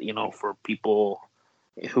means, for people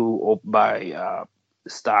who buy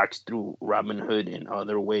stocks through Robinhood and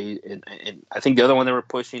other ways. And I think the other one they were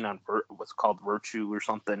pushing on was called Virtue or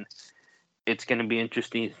something. It's going to be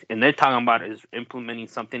interesting. And they're talking about is implementing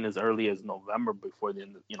something as early as November, before the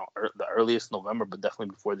end, the earliest November, but definitely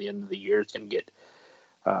before the end of the year. It's going to get,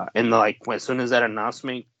 and like as soon as that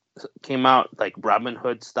announcement came out, like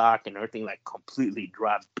Robinhood stock and everything like completely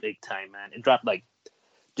dropped big time, man. It dropped like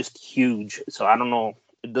just huge. So I don't know.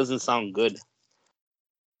 It doesn't sound good.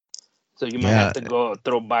 So you might have to go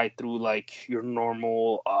buy through like your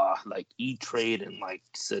normal like E-Trade and like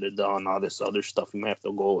Citadel and all this other stuff. You might have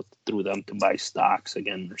to go through them to buy stocks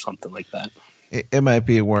again or something like that. It might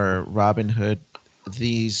be where Robinhood,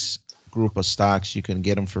 these group of stocks, you can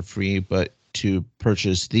get them for free, but to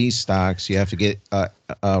purchase these stocks, you have to get a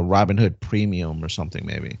Robinhood Premium or something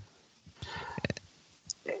maybe.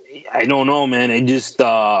 I don't know, man. It just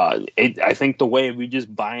I think the way we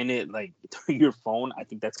just buying it like through your phone, I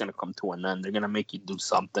think that's gonna come to an end. They're gonna make you do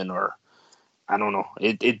something, or I don't know.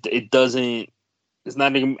 It doesn't. It's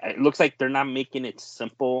not even. It looks like they're not making it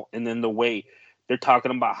simple. And then the way they're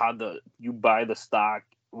talking about how you buy the stock,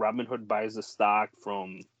 Robinhood buys the stock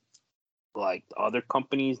from like other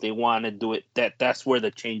companies. They want to do it. That's where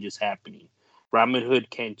the change is happening. Robinhood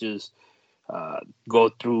can't just go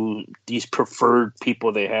through these preferred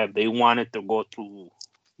people they have. They want it to go through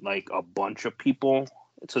like a bunch of people.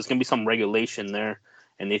 So it's gonna be some regulation there,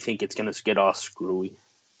 and they think it's gonna get all screwy.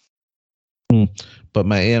 But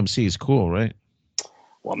my AMC is cool, right?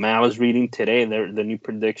 Well, man, I was reading today the new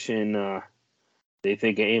prediction. They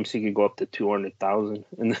think AMC could go up to 200,000,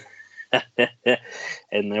 and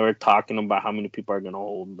and they were talking about how many people are gonna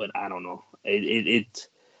hold. But I don't know.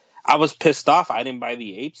 I was pissed off. I didn't buy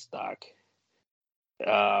the Ape stock.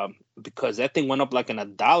 Because that thing went up like in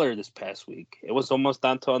 $1 this past week. It was almost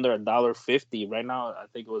down to under $1.50. Right now, I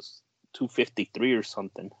think it was $2.53 or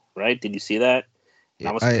something. Right? Did you see that? And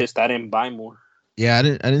I was pissed. I didn't buy more. Yeah, I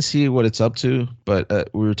didn't see what it's up to, but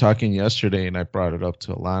we were talking yesterday, and I brought it up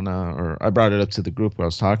to Alana, or I brought it up to the group I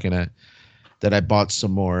was talking at, that I bought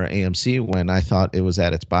some more AMC when I thought it was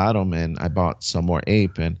at its bottom, and I bought some more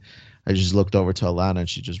Ape, and I just looked over to Alana, and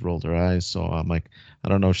she just rolled her eyes. So I'm like, I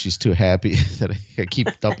don't know if she's too happy that I keep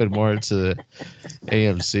dumping more into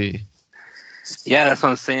AMC. Yeah, that's what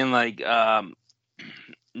I'm saying. Like the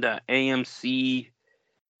AMC,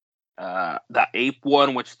 the Ape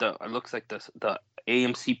one, which it looks like the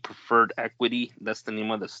AMC Preferred Equity. That's the name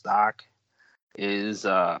of the stock. Is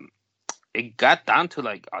it got down to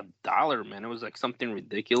like $1, man. It was like something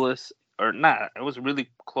ridiculous, or not. It was really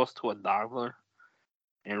close to $1.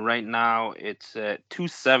 And right now it's at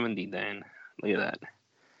 270. Then look at that.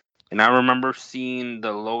 And I remember seeing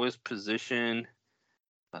the lowest position,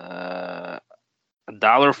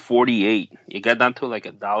 $1.48. It got down to like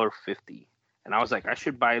 $1.50, and I was like, I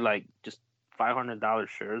should buy like just $500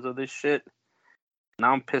 shares of this shit.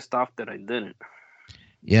 Now I'm pissed off that I didn't.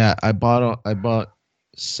 Yeah, I bought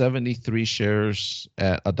 73 shares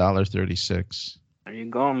at $1.36. There you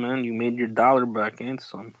go, man. You made your dollar back and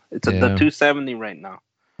some. It's at the 270 right now.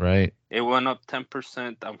 Right. It went up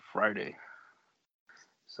 10% on Friday.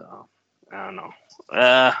 So I don't know.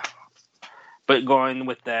 But going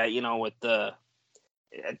with that,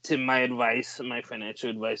 my financial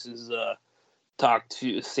advice is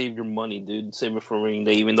save your money, dude. Save it for rainy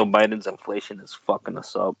day, even though Biden's inflation is fucking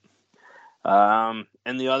us up.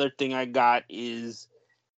 And the other thing I got is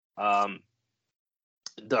the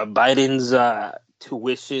Biden's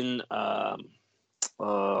tuition.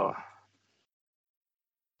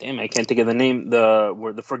 Damn, I can't think of the name.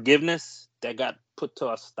 The forgiveness that got put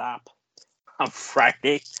to a stop on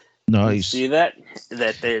Friday. Nice. You see that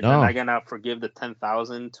they're not gonna forgive the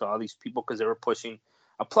 10,000 to all these people because they were pushing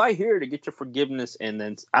apply here to get your forgiveness, and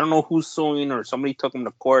then I don't know who's suing or somebody took them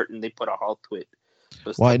to court and they put a halt to it.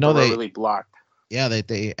 Well, I know they really blocked. Yeah,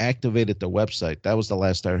 they activated the website. That was the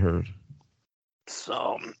last I heard.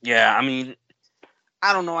 So yeah, I mean,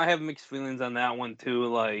 I don't know. I have mixed feelings on that one too.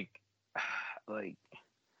 Like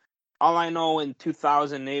all I know in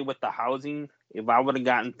 2008 with the housing, if I would have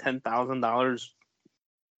gotten $10,000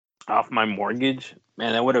 off my mortgage,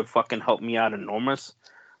 man, that would have fucking helped me out enormous.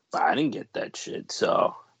 But I didn't get that shit,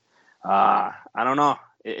 so I don't know.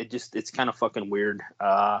 It's kind of fucking weird.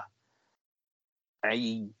 I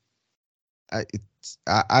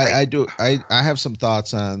have some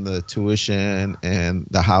thoughts on the tuition and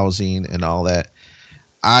the housing and all that.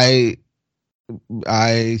 I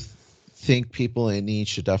think people in need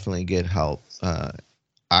should definitely get help.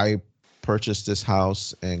 I purchased this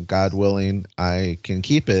house, and God willing, I can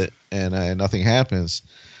keep it, and nothing happens.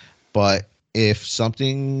 But if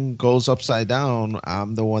something goes upside down,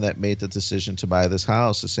 I'm the one that made the decision to buy this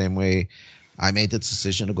house. The same way I made the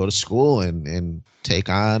decision to go to school and take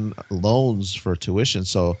on loans for tuition.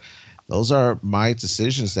 So those are my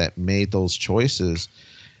decisions that made those choices.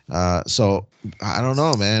 So I don't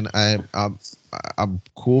know, man. I'm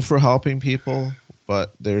cool for helping people,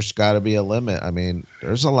 but there's got to be a limit. I mean,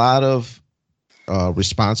 there's a lot of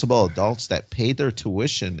responsible adults that pay their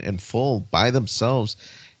tuition in full by themselves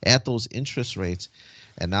at those interest rates.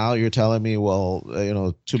 And now you're telling me, well,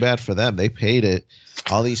 too bad for them. They paid it.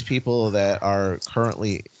 All these people that are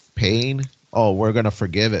currently paying, oh, we're going to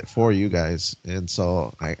forgive it for you guys. And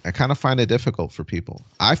so I kind of find it difficult for people.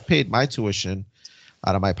 I've paid my tuition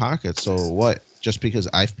out of my pocket. So what? Just because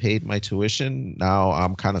I've paid my tuition, now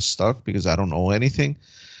I'm kind of stuck because I don't owe anything.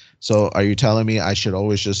 So are you telling me I should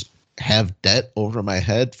always just have debt over my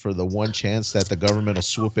head for the one chance that the government will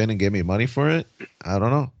swoop in and give me money for it? I don't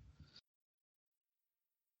know.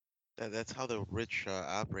 That's how the rich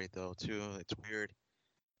operate, though, too. It's weird.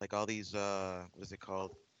 Like all these, what is it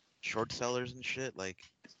called? Short sellers and shit. Like,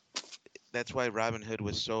 that's why Robinhood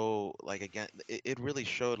was so, like, again, it really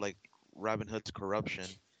showed, like, Robinhood's corruption.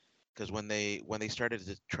 Because when they started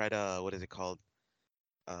to try to, what is it called?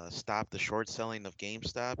 Stop the short selling of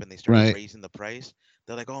GameStop, and they started raising the price.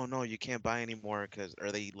 They're like, oh no, you can't buy anymore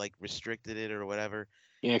or they like restricted it or whatever.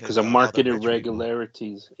 Yeah, because of market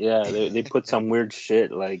irregularities. Yeah, they put some weird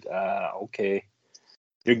shit like, okay,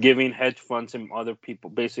 you're giving hedge funds and other people,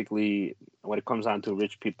 basically, when it comes down to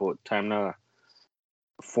rich people, trying to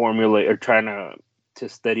formulate or trying to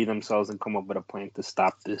steady themselves and come up with a plan to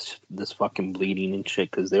stop this fucking bleeding and shit,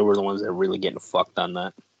 because they were the ones that are really getting fucked on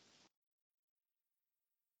that.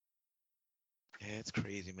 Yeah, it's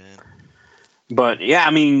crazy, man. But yeah,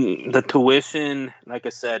 I mean, the tuition, like I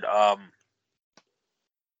said,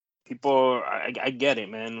 people, I get it,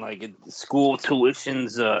 man. Like, school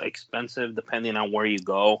tuition's expensive depending on where you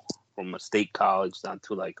go, from a state college down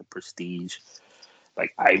to like a prestige,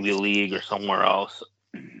 like Ivy League or somewhere else.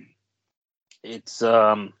 It's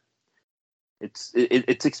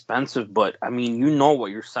expensive, but I mean, you know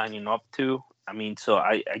what you're signing up to. I mean, so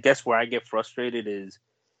I guess where I get frustrated is,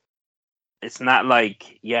 it's not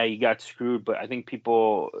like, yeah, you got screwed, but I think a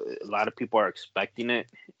lot of people are expecting it,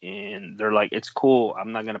 and they're like, it's cool,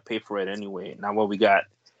 I'm not going to pay for it anyway. Now what we got,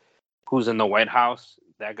 who's in the White House,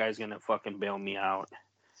 that guy's going to fucking bail me out.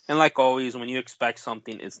 And like always, when you expect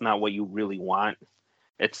something, it's not what you really want.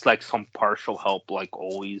 It's like some partial help, like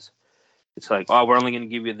always. It's like, oh, we're only going to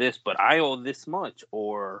give you this, but I owe this much.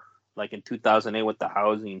 Or like in 2008 with the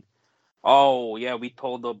housing, oh, yeah, we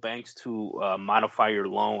told the banks to modify your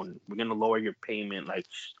loan. We're going to lower your payment. Like,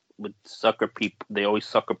 with sucker people, they always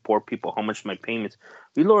sucker poor people. How much my payments?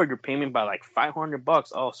 We lowered your payment by like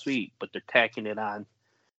 $500. Oh, sweet. But they're tacking it on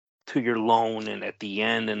to your loan, and at the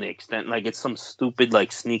end and the extent, like, it's some stupid,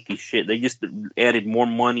 like, sneaky shit. They just added more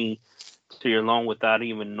money to your loan without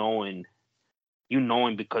even knowing,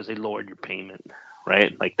 because they lowered your payment,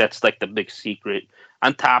 right? Like, that's like the big secret.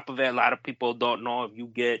 On top of it, a lot of people don't know, if you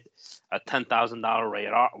get a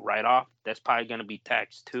 $10,000 write-off, that's probably going to be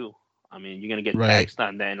taxed too. I mean, you're going to get taxed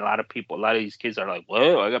on that. And a lot of these kids are like,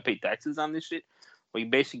 whoa, I got to pay taxes on this shit? Well, you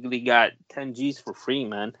basically got 10 G's for free,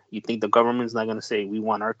 man. You think the government's not going to say, we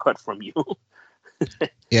want our cut from you?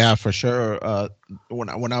 Yeah, for sure. When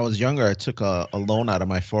I was younger, I took a loan out of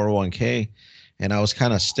my 401k, and I was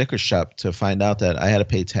kind of sticker shocked to find out that I had to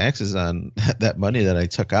pay taxes on that money that I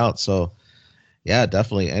took out. So, yeah,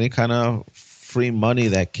 definitely any kind of free money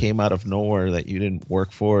that came out of nowhere that you didn't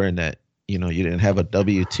work for, and that you didn't have a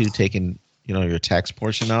W-2 taking your tax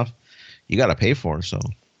portion off, you got to pay for. So,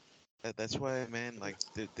 That's why, man. Like,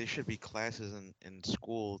 there should be classes in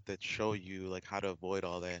school that show you like how to avoid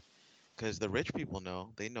all that. Because the rich people know,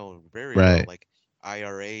 they know very well, Right. like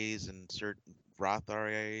IRAs and certain Roth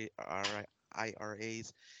IRAs,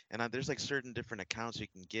 and there's like certain different accounts you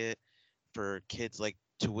can get for kids, like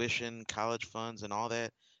tuition, college funds, and all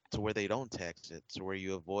that, to where they don't tax it, to where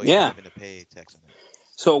you avoid Yeah. having to pay tax on it.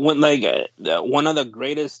 So when like one of the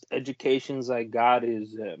greatest educations I got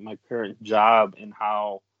is my current job, and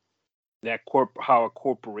how a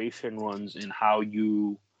corporation runs, and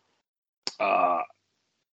uh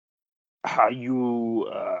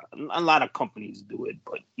a lot of companies do it,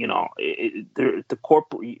 but the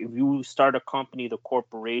corporate, if you start a company, the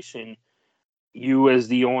corporation, you as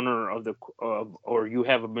the owner or you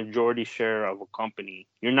have a majority share of a company,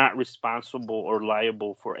 you're not responsible or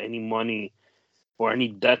liable for any money or any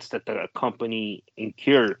debts that the company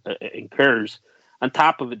incurs. On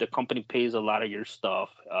top of it, the company pays a lot of your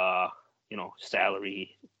stuff,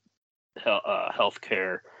 salary, health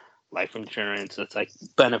care, life insurance. It's like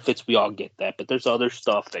benefits. We all get that, but there's other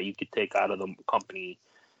stuff that you could take out of the company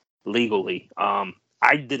legally. I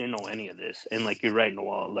didn't know any of this, and like you're right,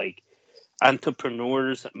 Noel. Like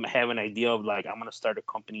entrepreneurs have an idea of like, I'm gonna start a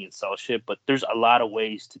company and sell shit, but there's a lot of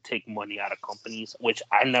ways to take money out of companies, which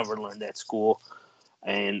I never learned at school,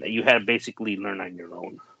 and you had to basically learn on your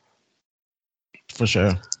own. For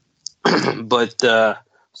sure. But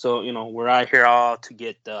so we're out here all to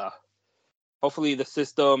get hopefully the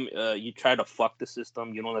system, you try to fuck the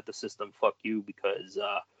system, you don't let the system fuck you, because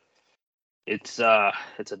it's a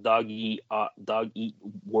dog eat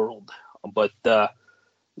world. But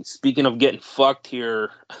speaking of getting fucked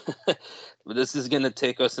here, this is going to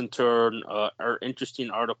take us into our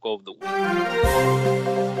interesting article of the week.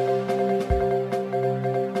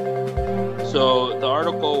 So the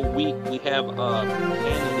article week, we have a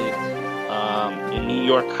candidate, a New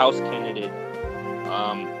York House candidate,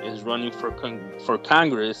 is running for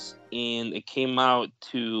Congress, and it came out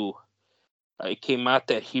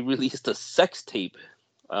that he released a sex tape.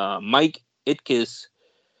 Mike Itkes,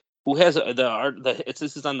 who has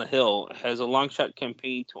this is on the Hill, has a long shot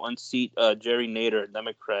campaign to unseat Jerry Nader, a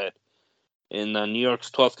Democrat, in New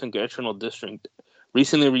York's 12th congressional district.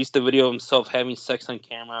 Recently released a video of himself having sex on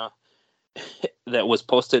camera that was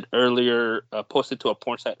posted to a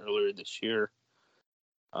porn site earlier this year.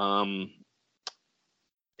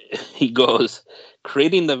 He goes,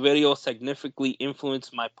 creating the video significantly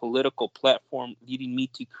influenced my political platform, leading me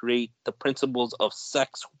to create the principles of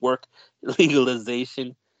sex work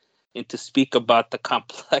legalization and to speak about the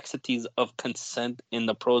complexities of consent and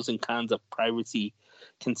the pros and cons of privacy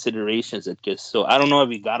considerations. So I don't know if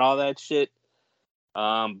he got all that shit,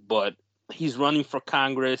 but he's running for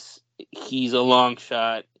Congress. He's a long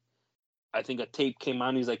shot. I think a tape came out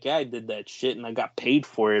and he's like, yeah, I did that shit and I got paid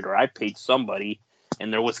for it, or I paid somebody,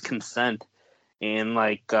 and there was consent. And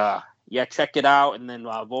like, check it out and then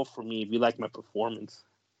vote for me if you like my performance.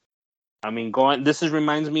 I mean,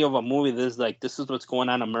 reminds me of a movie. This is what's going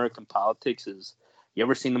on in American politics. Is you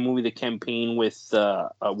ever seen the movie The Campaign with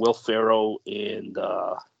Will Ferrell and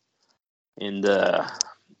the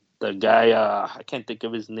guy, I can't think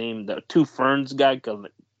of his name, the Two Ferns guy.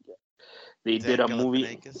 They did a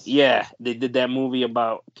movie. Yeah, they did that movie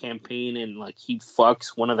about campaign, and like he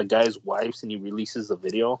fucks one of the guy's wives and he releases the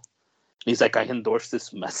video. He's like, I endorse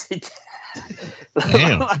this message.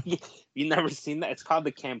 Like, you never seen that? It's called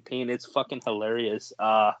The Campaign. It's fucking hilarious.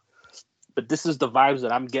 But this is the vibes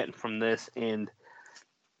that I'm getting from this, and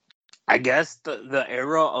I guess the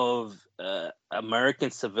era of American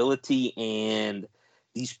civility and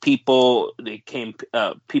these people,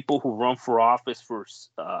 people who run for office for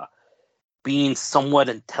being somewhat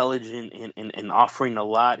intelligent and offering a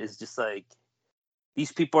lot, is just like,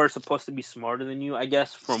 these people are supposed to be smarter than you, I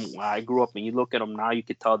guess, from when I grew up, and you look at them now, you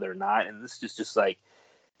could tell they're not. And this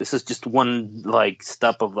is just one like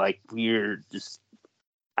step of like weird, just,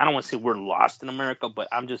 I don't want to say we're lost in America, but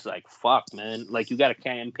I'm just like, fuck, man. Like, you got a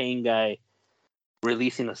campaign guy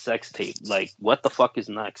releasing a sex tape. Like, what the fuck is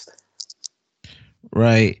next?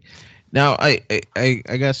 Right. Now, I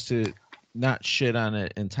guess to not shit on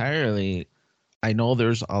it entirely, I know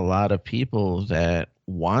there's a lot of people that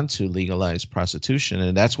want to legalize prostitution,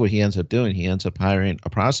 and that's what he ends up doing. He ends up hiring a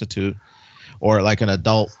prostitute or like an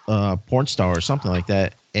adult porn star or something like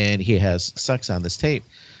that, and he has sex on this tape.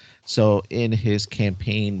 So in his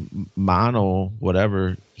campaign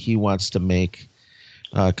whatever, he wants to make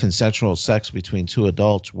consensual sex between two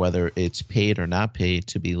adults, whether it's paid or not paid,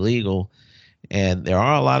 to be legal. And there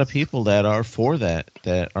are a lot of people that are for that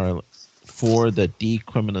are for the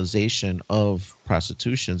decriminalization of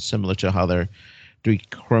prostitution, similar to how they're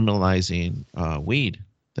decriminalizing weed.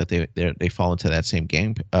 that they fall into that same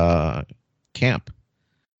game camp.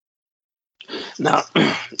 Now,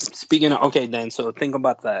 speaking of, okay, then, so think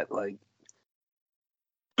about that. Like,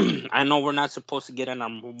 I know we're not supposed to get on a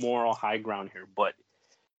moral high ground here, but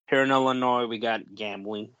here in Illinois, we got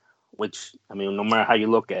gambling, which, I mean, no matter how you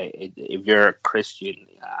look at it, if you're a Christian,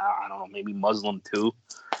 I don't know, maybe Muslim too,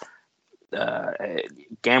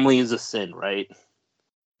 gambling is a sin, right?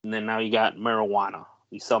 And then now you got marijuana.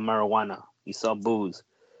 You sell marijuana. You sell booze.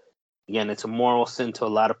 Again, it's a moral sin to a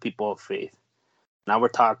lot of people of faith. Now we're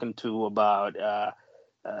talking about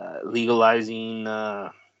legalizing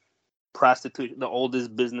prostitution, the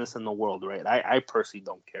oldest business in the world, right? I personally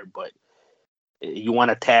don't care, but you want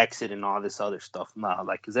to tax it and all this other stuff. Now,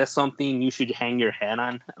 like, is that something you should hang your hat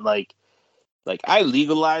on? Like I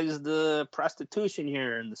legalized the prostitution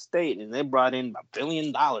here in the state, and they brought in $1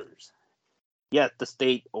 billion. Yet the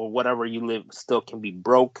state or whatever you live still can be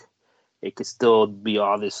broke. It could still be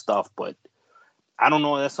all this stuff, but I don't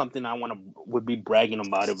know. That's something I would be bragging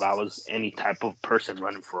about if I was any type of person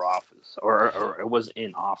running for office or it was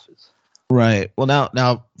in office. Right. Well,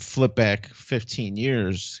 now flip back 15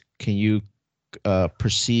 years. Can you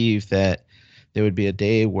perceive that there would be a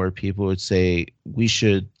day where people would say we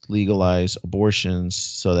should legalize abortions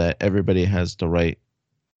so that everybody has the right,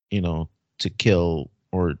 to kill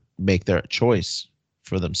or make their choice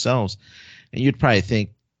for themselves? And you'd probably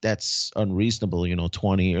think that's unreasonable,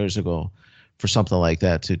 20 years ago for something like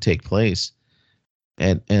that to take place.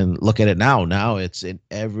 And look at it now. Now it's in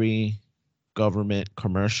every government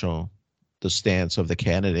commercial, the stance of the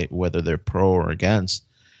candidate, whether they're pro or against.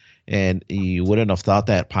 And you wouldn't have thought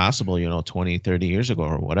that possible, 20, 30 years ago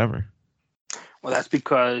or whatever. Well, that's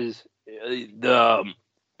because it's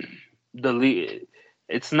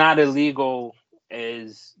not illegal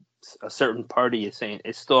as a certain party is saying.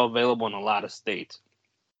 It's still available in a lot of states.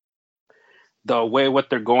 The way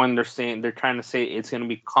what they're going, they're trying to say it's going to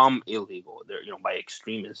become illegal. They're by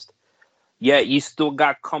extremists. Yet you still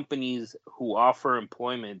got companies who offer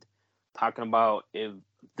employment, talking about if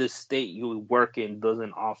the state you work in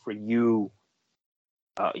doesn't offer you,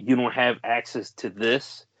 you don't have access to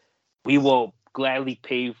this, we will gladly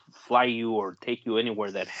fly you or take you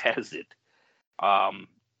anywhere that has it.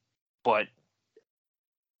 But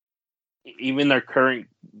even their current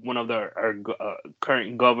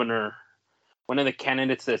governor, one of the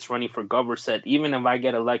candidates that's running for governor said, even if I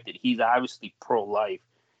get elected, he's obviously pro-life.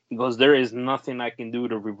 He goes, there is nothing I can do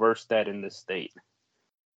to reverse that in this state.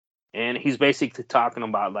 And he's basically talking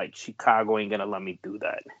about, like, Chicago ain't going to let me do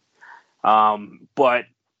that. But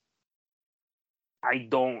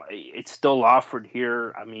it's still offered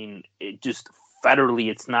here. I mean, it just federally,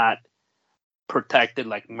 it's not protected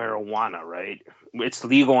like marijuana, right? It's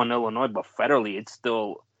legal in Illinois, but federally, it's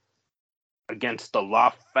still against the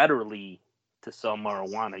law federally to sell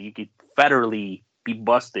marijuana. You could federally be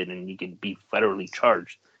busted and you could be federally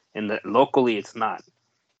charged. And locally, it's not.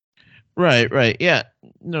 Right. Yeah.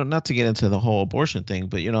 No, not to get into the whole abortion thing,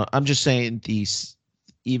 but, I'm just saying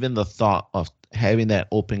even the thought of having that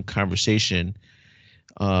open conversation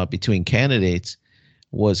between candidates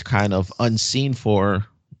was kind of unseen for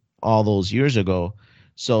all those years ago.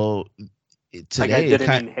 So today, like I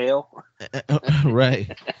didn't inhale.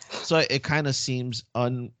 Right. So it kind of seems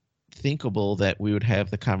unthinkable that we would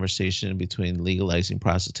have the conversation between legalizing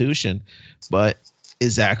prostitution, but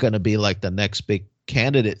is that going to be like the next big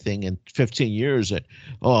candidate thing in 15 years that,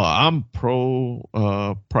 I'm pro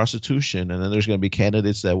prostitution, and then there's going to be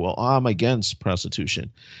candidates that, I'm against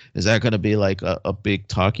prostitution? Is that going to be like a big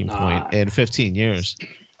talking point in 15 years?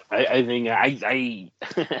 I think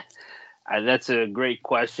that's a great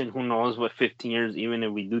question. Who knows what 15 years, even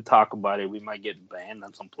if we do talk about it, we might get banned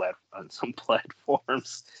on some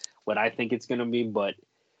platforms, what I think it's going to be. But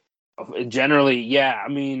generally, yeah, I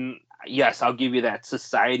mean, yes, I'll give you that.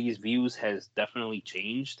 Society's views has definitely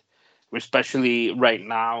changed, especially right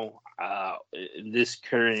now, this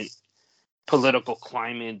current political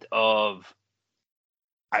climate of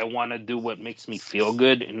I want to do what makes me feel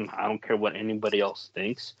good, and I don't care what anybody else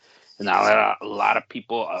thinks. And now a lot of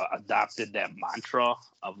people adopted that mantra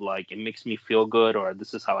of, like, it makes me feel good, or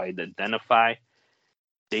this is how I identify.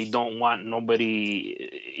 They don't want nobody,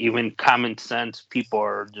 even common sense people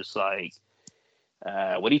are just like,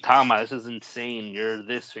 what are you talking about? This is insane. You're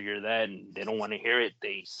this or you're that. And they don't want to hear it.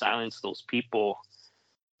 They silence those people.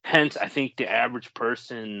 Hence, I think the average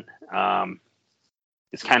person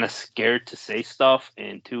is kind of scared to say stuff.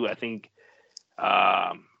 And two, I think there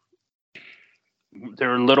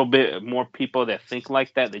are a little bit more people that think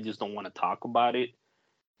like that. They just don't want to talk about it.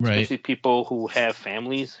 Right. Especially people who have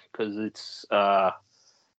families, because it's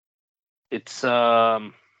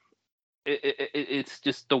it's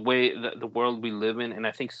just the way the world we live in, and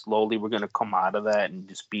I think slowly we're gonna come out of that and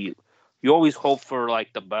just be. You always hope for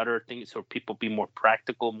like the better things, so people be more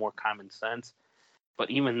practical, more common sense.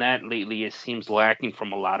 But even that lately, it seems lacking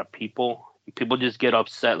from a lot of people. People just get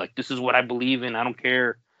upset, like this is what I believe in. I don't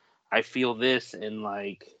care. I feel this, and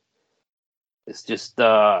like it's just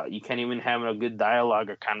you can't even have a good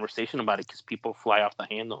dialogue or conversation about it because people fly off the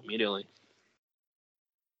handle immediately.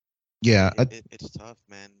 Yeah, it's tough,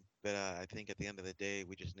 man. But I think at the end of the day,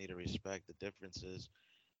 we just need to respect the differences.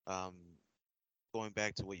 Um, Going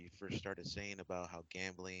back to what you first started saying about how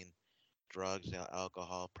gambling, drugs,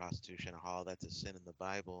 alcohol, prostitution, all that's a sin in the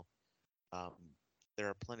Bible. Um, there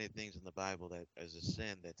are plenty of things in the Bible that as a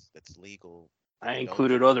sin that's legal, I like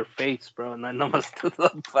included adultery. other faiths, bro, not numbers to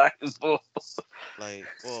the Bible. Like,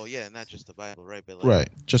 well, yeah, not just the Bible, right? But like, right.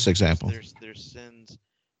 Just example. there's sins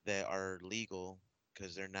that are legal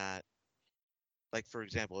because they're not, like, for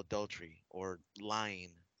example, adultery or lying.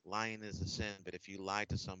 Lying is a sin, but if you lie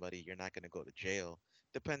to somebody, you're not going to go to jail,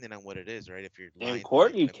 depending on what it is, right? If you're In lying,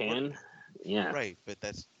 court, like you in a court, can, yeah. right? But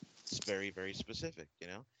that's it's very, very specific, you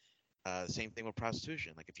know. Same thing with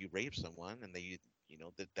prostitution. Like if you rape someone and you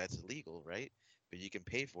know that's illegal, right? But you can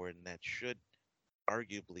pay for it, and that should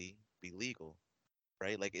arguably be legal,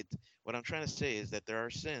 right? Like it. What I'm trying to say is that there are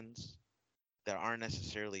sins that aren't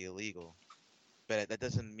necessarily illegal, but that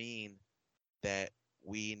doesn't mean that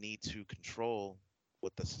we need to control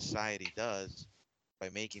what the society does by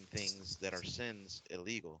making things that are sins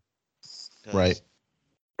illegal, Right. because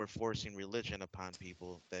we're forcing religion upon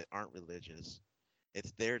people that aren't religious.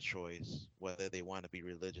 It's their choice whether they want to be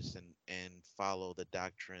religious and follow the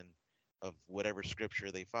doctrine of whatever scripture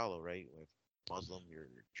they follow, right? If Muslim, you're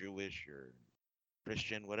Jewish, you're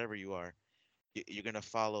Christian, whatever you are, you're going to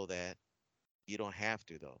follow that. You don't have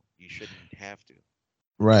to, though. You shouldn't have to.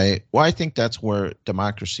 Right. Well, I think that's where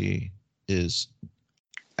democracy is.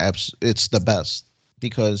 It's the best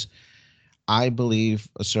because I believe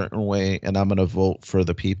a certain way, and I'm going to vote for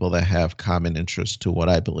the people that have common interest to what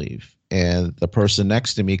I believe. And the person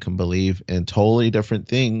next to me can believe in totally different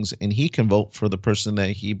things, and he can vote for the person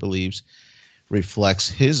that he believes reflects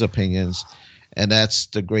his opinions. And that's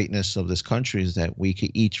the greatness of this country is that we can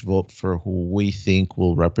each vote for who we think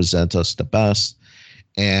will represent us the best.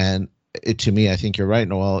 And to me, I think you're right,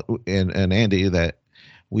 Noel and Andy, that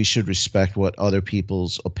we should respect what other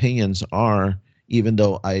people's opinions are, even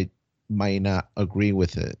though I might not agree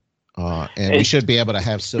with it. And we should be able to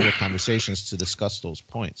have civil conversations to discuss those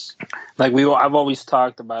points. Like I've always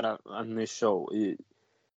talked about on this show.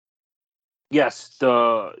 Yes,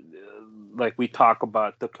 like we talk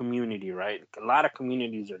about the community, right? A lot of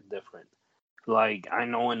communities are different. Like I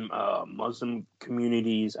know in Muslim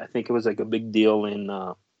communities, I think it was like a big deal in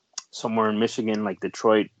somewhere in Michigan, like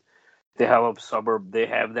Detroit. They have a suburb. They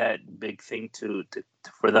have that big thing to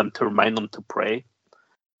for them to remind them to pray,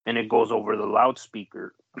 and it goes over the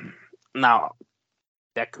loudspeaker. Now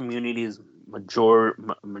that community is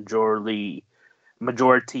majority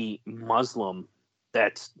Muslim.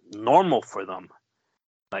 That's normal for them.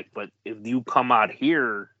 Like, but if you come out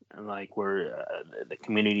here and like where the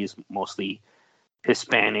community is mostly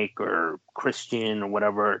Hispanic or Christian or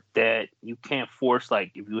whatever, that you can't force,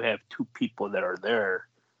 like if you have two people that are there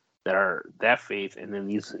that are that faith, and then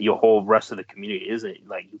your whole rest of the community isn't,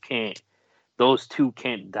 like you can't, those two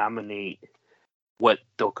can't dominate what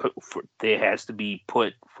they has to be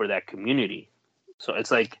put for that community. So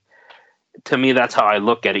it's like, to me, that's how I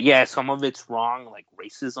look at it. Yeah, some of it's wrong, like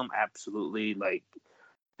racism, absolutely. Like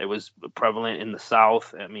it was prevalent in the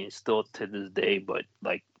South. I mean, still to this day, but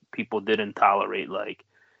like people didn't tolerate like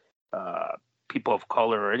uh, people of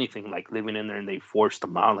color or anything like living in there, and they forced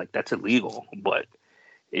them out. Like that's illegal. But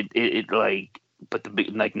it like, but the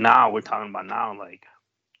big, like now we're talking about now, like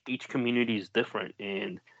each community is different,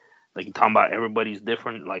 and like you're talking about everybody's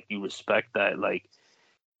different. Like you respect that, like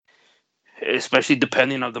especially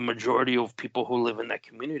depending on the majority of people who live in that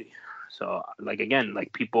community. So like again,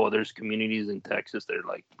 like people, there's communities in Texas. They're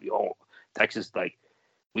like, Texas, like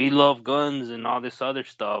we love guns and all this other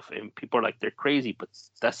stuff, and people are like they're crazy, but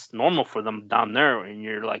that's normal for them down there. And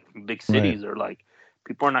you're like big Right. cities are like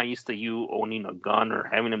people are not used to you owning a gun or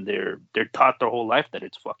having them. They're taught their whole life that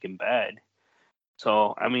it's fucking bad.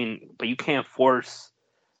 So I mean, but you can't force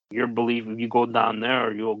your belief if you go down there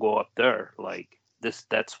or you'll go up there. Like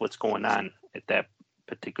that's what's going on at that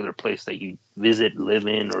particular place that you visit, live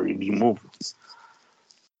in, or if you move.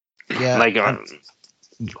 Yeah. Like,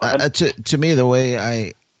 to me, the way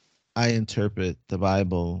I interpret the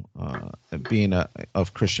Bible, being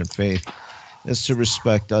of Christian faith, is to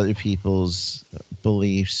respect other people's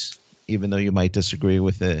beliefs, even though you might disagree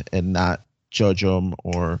with it, and not judge them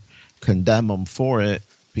or condemn them for it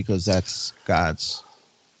because that's God's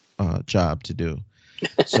job to do.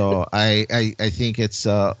 So I think it's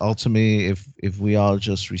ultimately if we all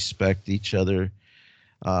just respect each other,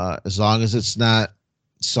 as long as it's not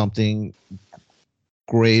something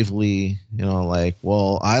gravely, like,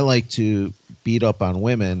 well, I like to beat up on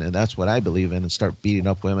women and that's what I believe in, and start beating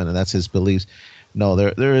up women and that's his beliefs. No,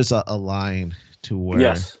 there is a line to where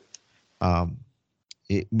Yes.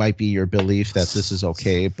 It might be your belief that this is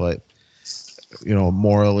okay, but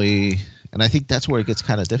morally, and I think that's where it gets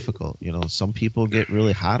kind of difficult. Some people get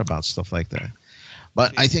really hot about stuff like that.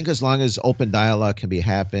 But I think as long as open dialogue can be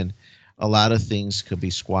happen, a lot of things could be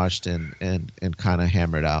squashed and kind of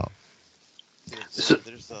hammered out.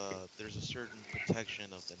 There's a certain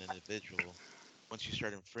protection of an individual once you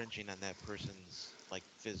start infringing on that person's like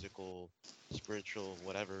physical, spiritual,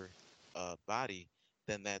 whatever body,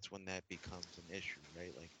 then that's when that becomes an issue,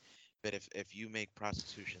 right? Like, but if you make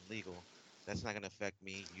prostitution legal, that's not gonna affect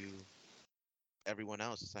me, you, everyone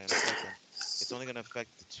else. It's not gonna affect them. It's only gonna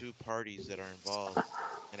affect the two parties that are involved.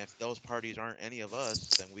 And if those parties aren't any of us,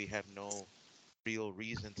 then we have no real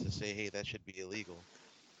reason to say, hey, that should be illegal.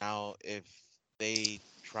 Now, if they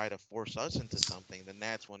try to force us into something, then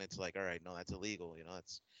that's when it's like, all right, no, that's illegal.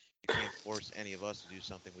 That's, you can't force any of us to do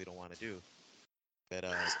something we don't want to do. But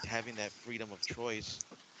having that freedom of choice,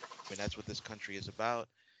 I mean, that's what this country is about,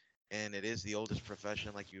 and it is the oldest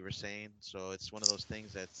profession, like you were saying. So it's one of those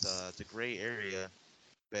things that's it's a gray area.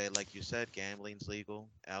 But like you said, gambling's legal,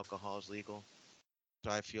 alcohol's legal.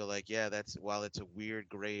 So I feel like, yeah, that's, while it's a weird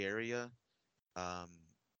gray area, um,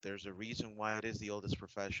 there's a reason why it is the oldest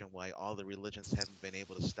profession, why all the religions haven't been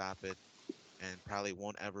able to stop it, and probably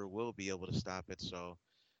won't ever will be able to stop it. So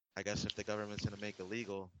I guess if the government's gonna make it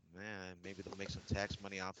legal, man, maybe they'll make some tax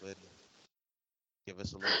money off it and give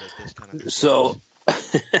us a little bit of discount on the So,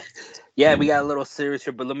 cigarettes. yeah, we got a little serious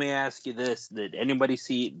here, but let me ask you this: did anybody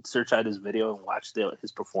search out his video and watch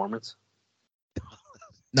his performance?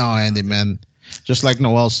 No, Andy, man. Just like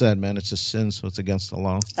Noel said, man, it's a sin, so it's against the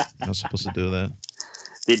law. You're not supposed to do that.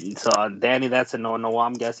 So, Danny, that's a no. No,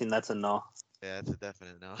 I'm guessing that's a no. Yeah, that's a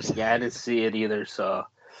definite no. Yeah, I didn't see it either. So,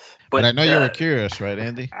 but I know you were curious, right,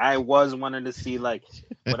 Andy? I was wanting to see like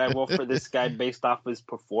what I vote for this guy based off his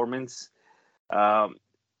performance.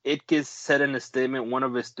 Itkes said in a statement one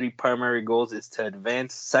of his three primary goals is to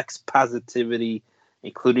advance sex positivity,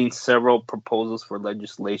 including several proposals for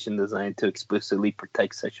legislation designed to explicitly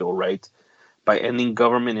protect sexual rights by ending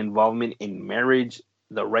government involvement in marriage,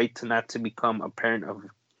 the right to become a parent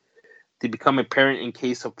in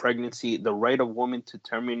case of pregnancy, the right of women to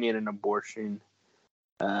terminate an abortion,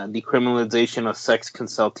 decriminalization of sex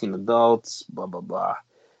consulting adults, blah blah blah.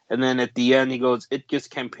 And then at the end he goes, Itkes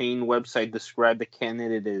campaign website described the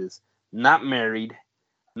candidate as not married,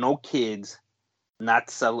 no kids,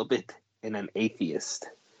 not celibate, and an atheist.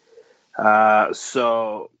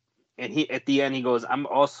 And he at the end he goes, I'm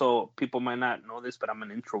also, people might not know this, but I'm an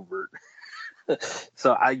introvert.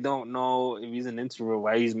 So I don't know if he's an introvert,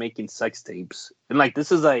 why he's making sex tapes. And like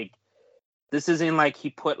this isn't like he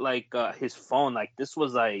put like his phone, like this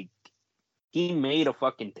was like he made a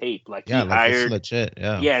fucking tape. Like yeah, he like hired, it's legit.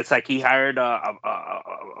 Yeah, it's like he hired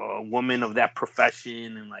a woman of that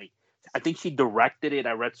profession, and like I think she directed it.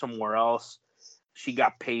 I read somewhere else she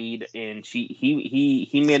got paid, and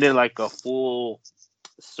he made it like a full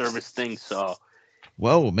service thing. So,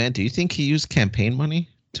 whoa, man, do you think he used campaign money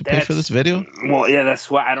to pay for this video? Well, yeah,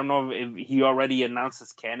 that's why I don't know if he already announced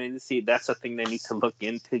his candidacy. That's a thing they need to look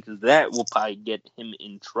into, because that will probably get him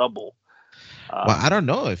in trouble. Well, I don't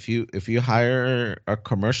know, if you hire a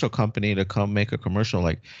commercial company to come make a commercial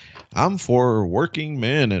like, I'm for working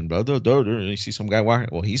men and blah blah blah, and you see some guy walking,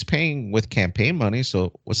 well, he's paying with campaign money.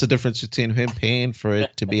 So what's the difference between him paying for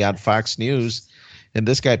it to be on Fox News and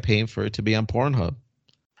this guy paying for it to be on Pornhub?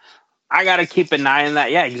 I gotta keep an eye on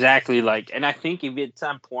that. Yeah, exactly. Like, and I think if it's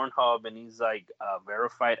on Pornhub and he's like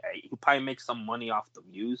verified, he probably makes some money off the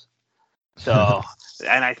views. So,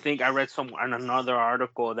 and I think I read on another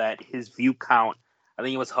article that his view count, I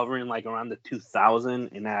think it was hovering like around the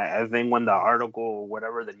 2,000, and I think when the article or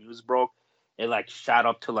whatever the news broke, it like shot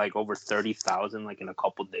up to like over 30,000 like in a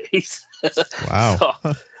couple days. Wow.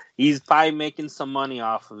 So he's probably making some money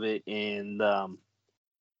off of it, and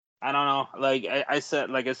I don't know. Like I said,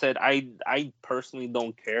 I personally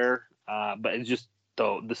don't care. But it's just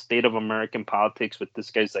the state of American politics with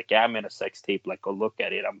this guy's like, yeah, I made a sex tape. Like, go look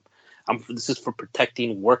at it. This is for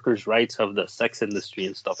protecting workers' rights of the sex industry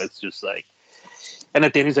and stuff. It's just like, and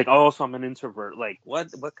at the end he's like, oh, so I'm an introvert. Like, what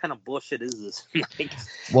kind of bullshit is this? Like,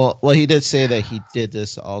 well, he did say that he did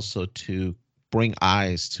this also to bring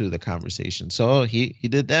eyes to the conversation. So he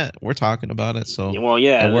did that. We're talking about it. So well,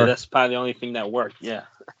 yeah, that's probably the only thing that worked. Yeah.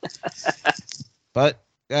 But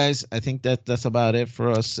guys, I think that's about it for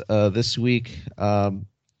us this week.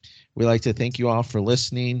 We'd like to thank you all for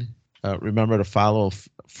listening. Remember to follow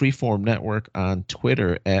Freeform Network on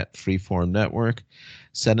Twitter at Freeform Network.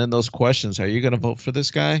 Send in those questions. Are you going to vote for this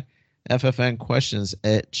guy?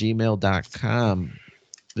 ffnquestions@gmail.com.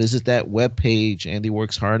 Visit that webpage. Andy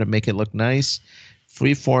works hard to make it look nice.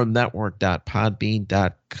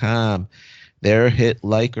 freeformnetwork.podbean.com. There, hit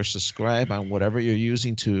like or subscribe on whatever you're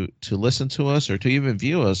using to listen to us or to even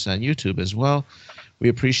view us on YouTube as well. We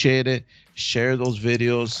appreciate it. Share those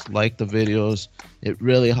videos, like the videos. It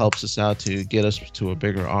really helps us out to get us to a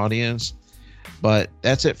bigger audience. But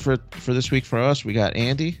that's it for this week for us. We got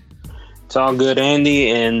Andy. It's all good, Andy,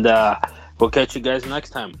 and we'll catch you guys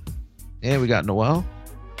next time. And we got Noel.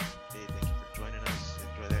 Hey, thank you for joining us.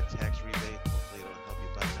 Enjoy that tax rebate. Hopefully it'll help you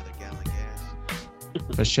buy another gallon of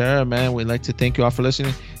gas. For sure, man. We'd like to thank you all for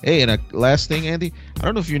listening. Hey, and a last thing, Andy. I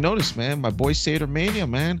don't know if you noticed, man. My boy Sater Mania,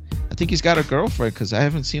 man. I think he's got a girlfriend because I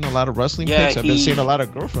haven't seen a lot of wrestling pics. I've been seeing a lot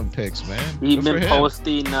of girlfriend pics, man. He's been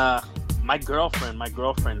posting my girlfriend.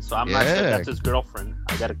 So I'm not sure if that's his girlfriend.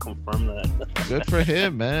 I got to confirm that. Good for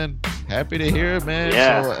him, man. Happy to hear it, man.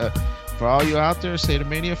 Yeah. So, for all you out there, Sater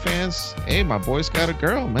Mania fans, hey, my boy's got a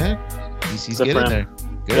girl, man. He's getting there.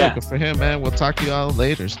 Good, yeah. Good for him, man. We'll talk to you all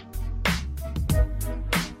later.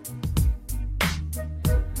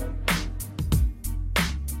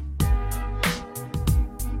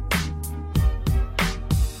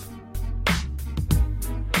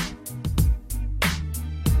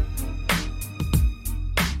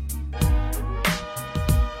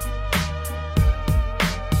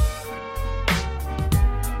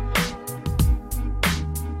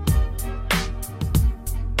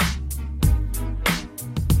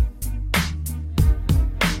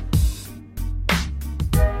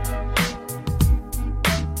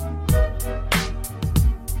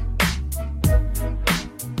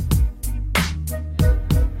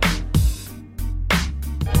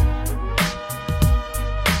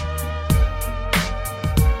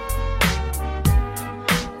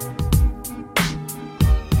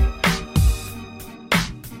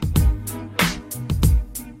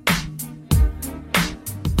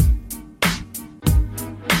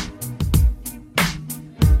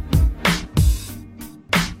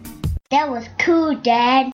 That was cool, Dad.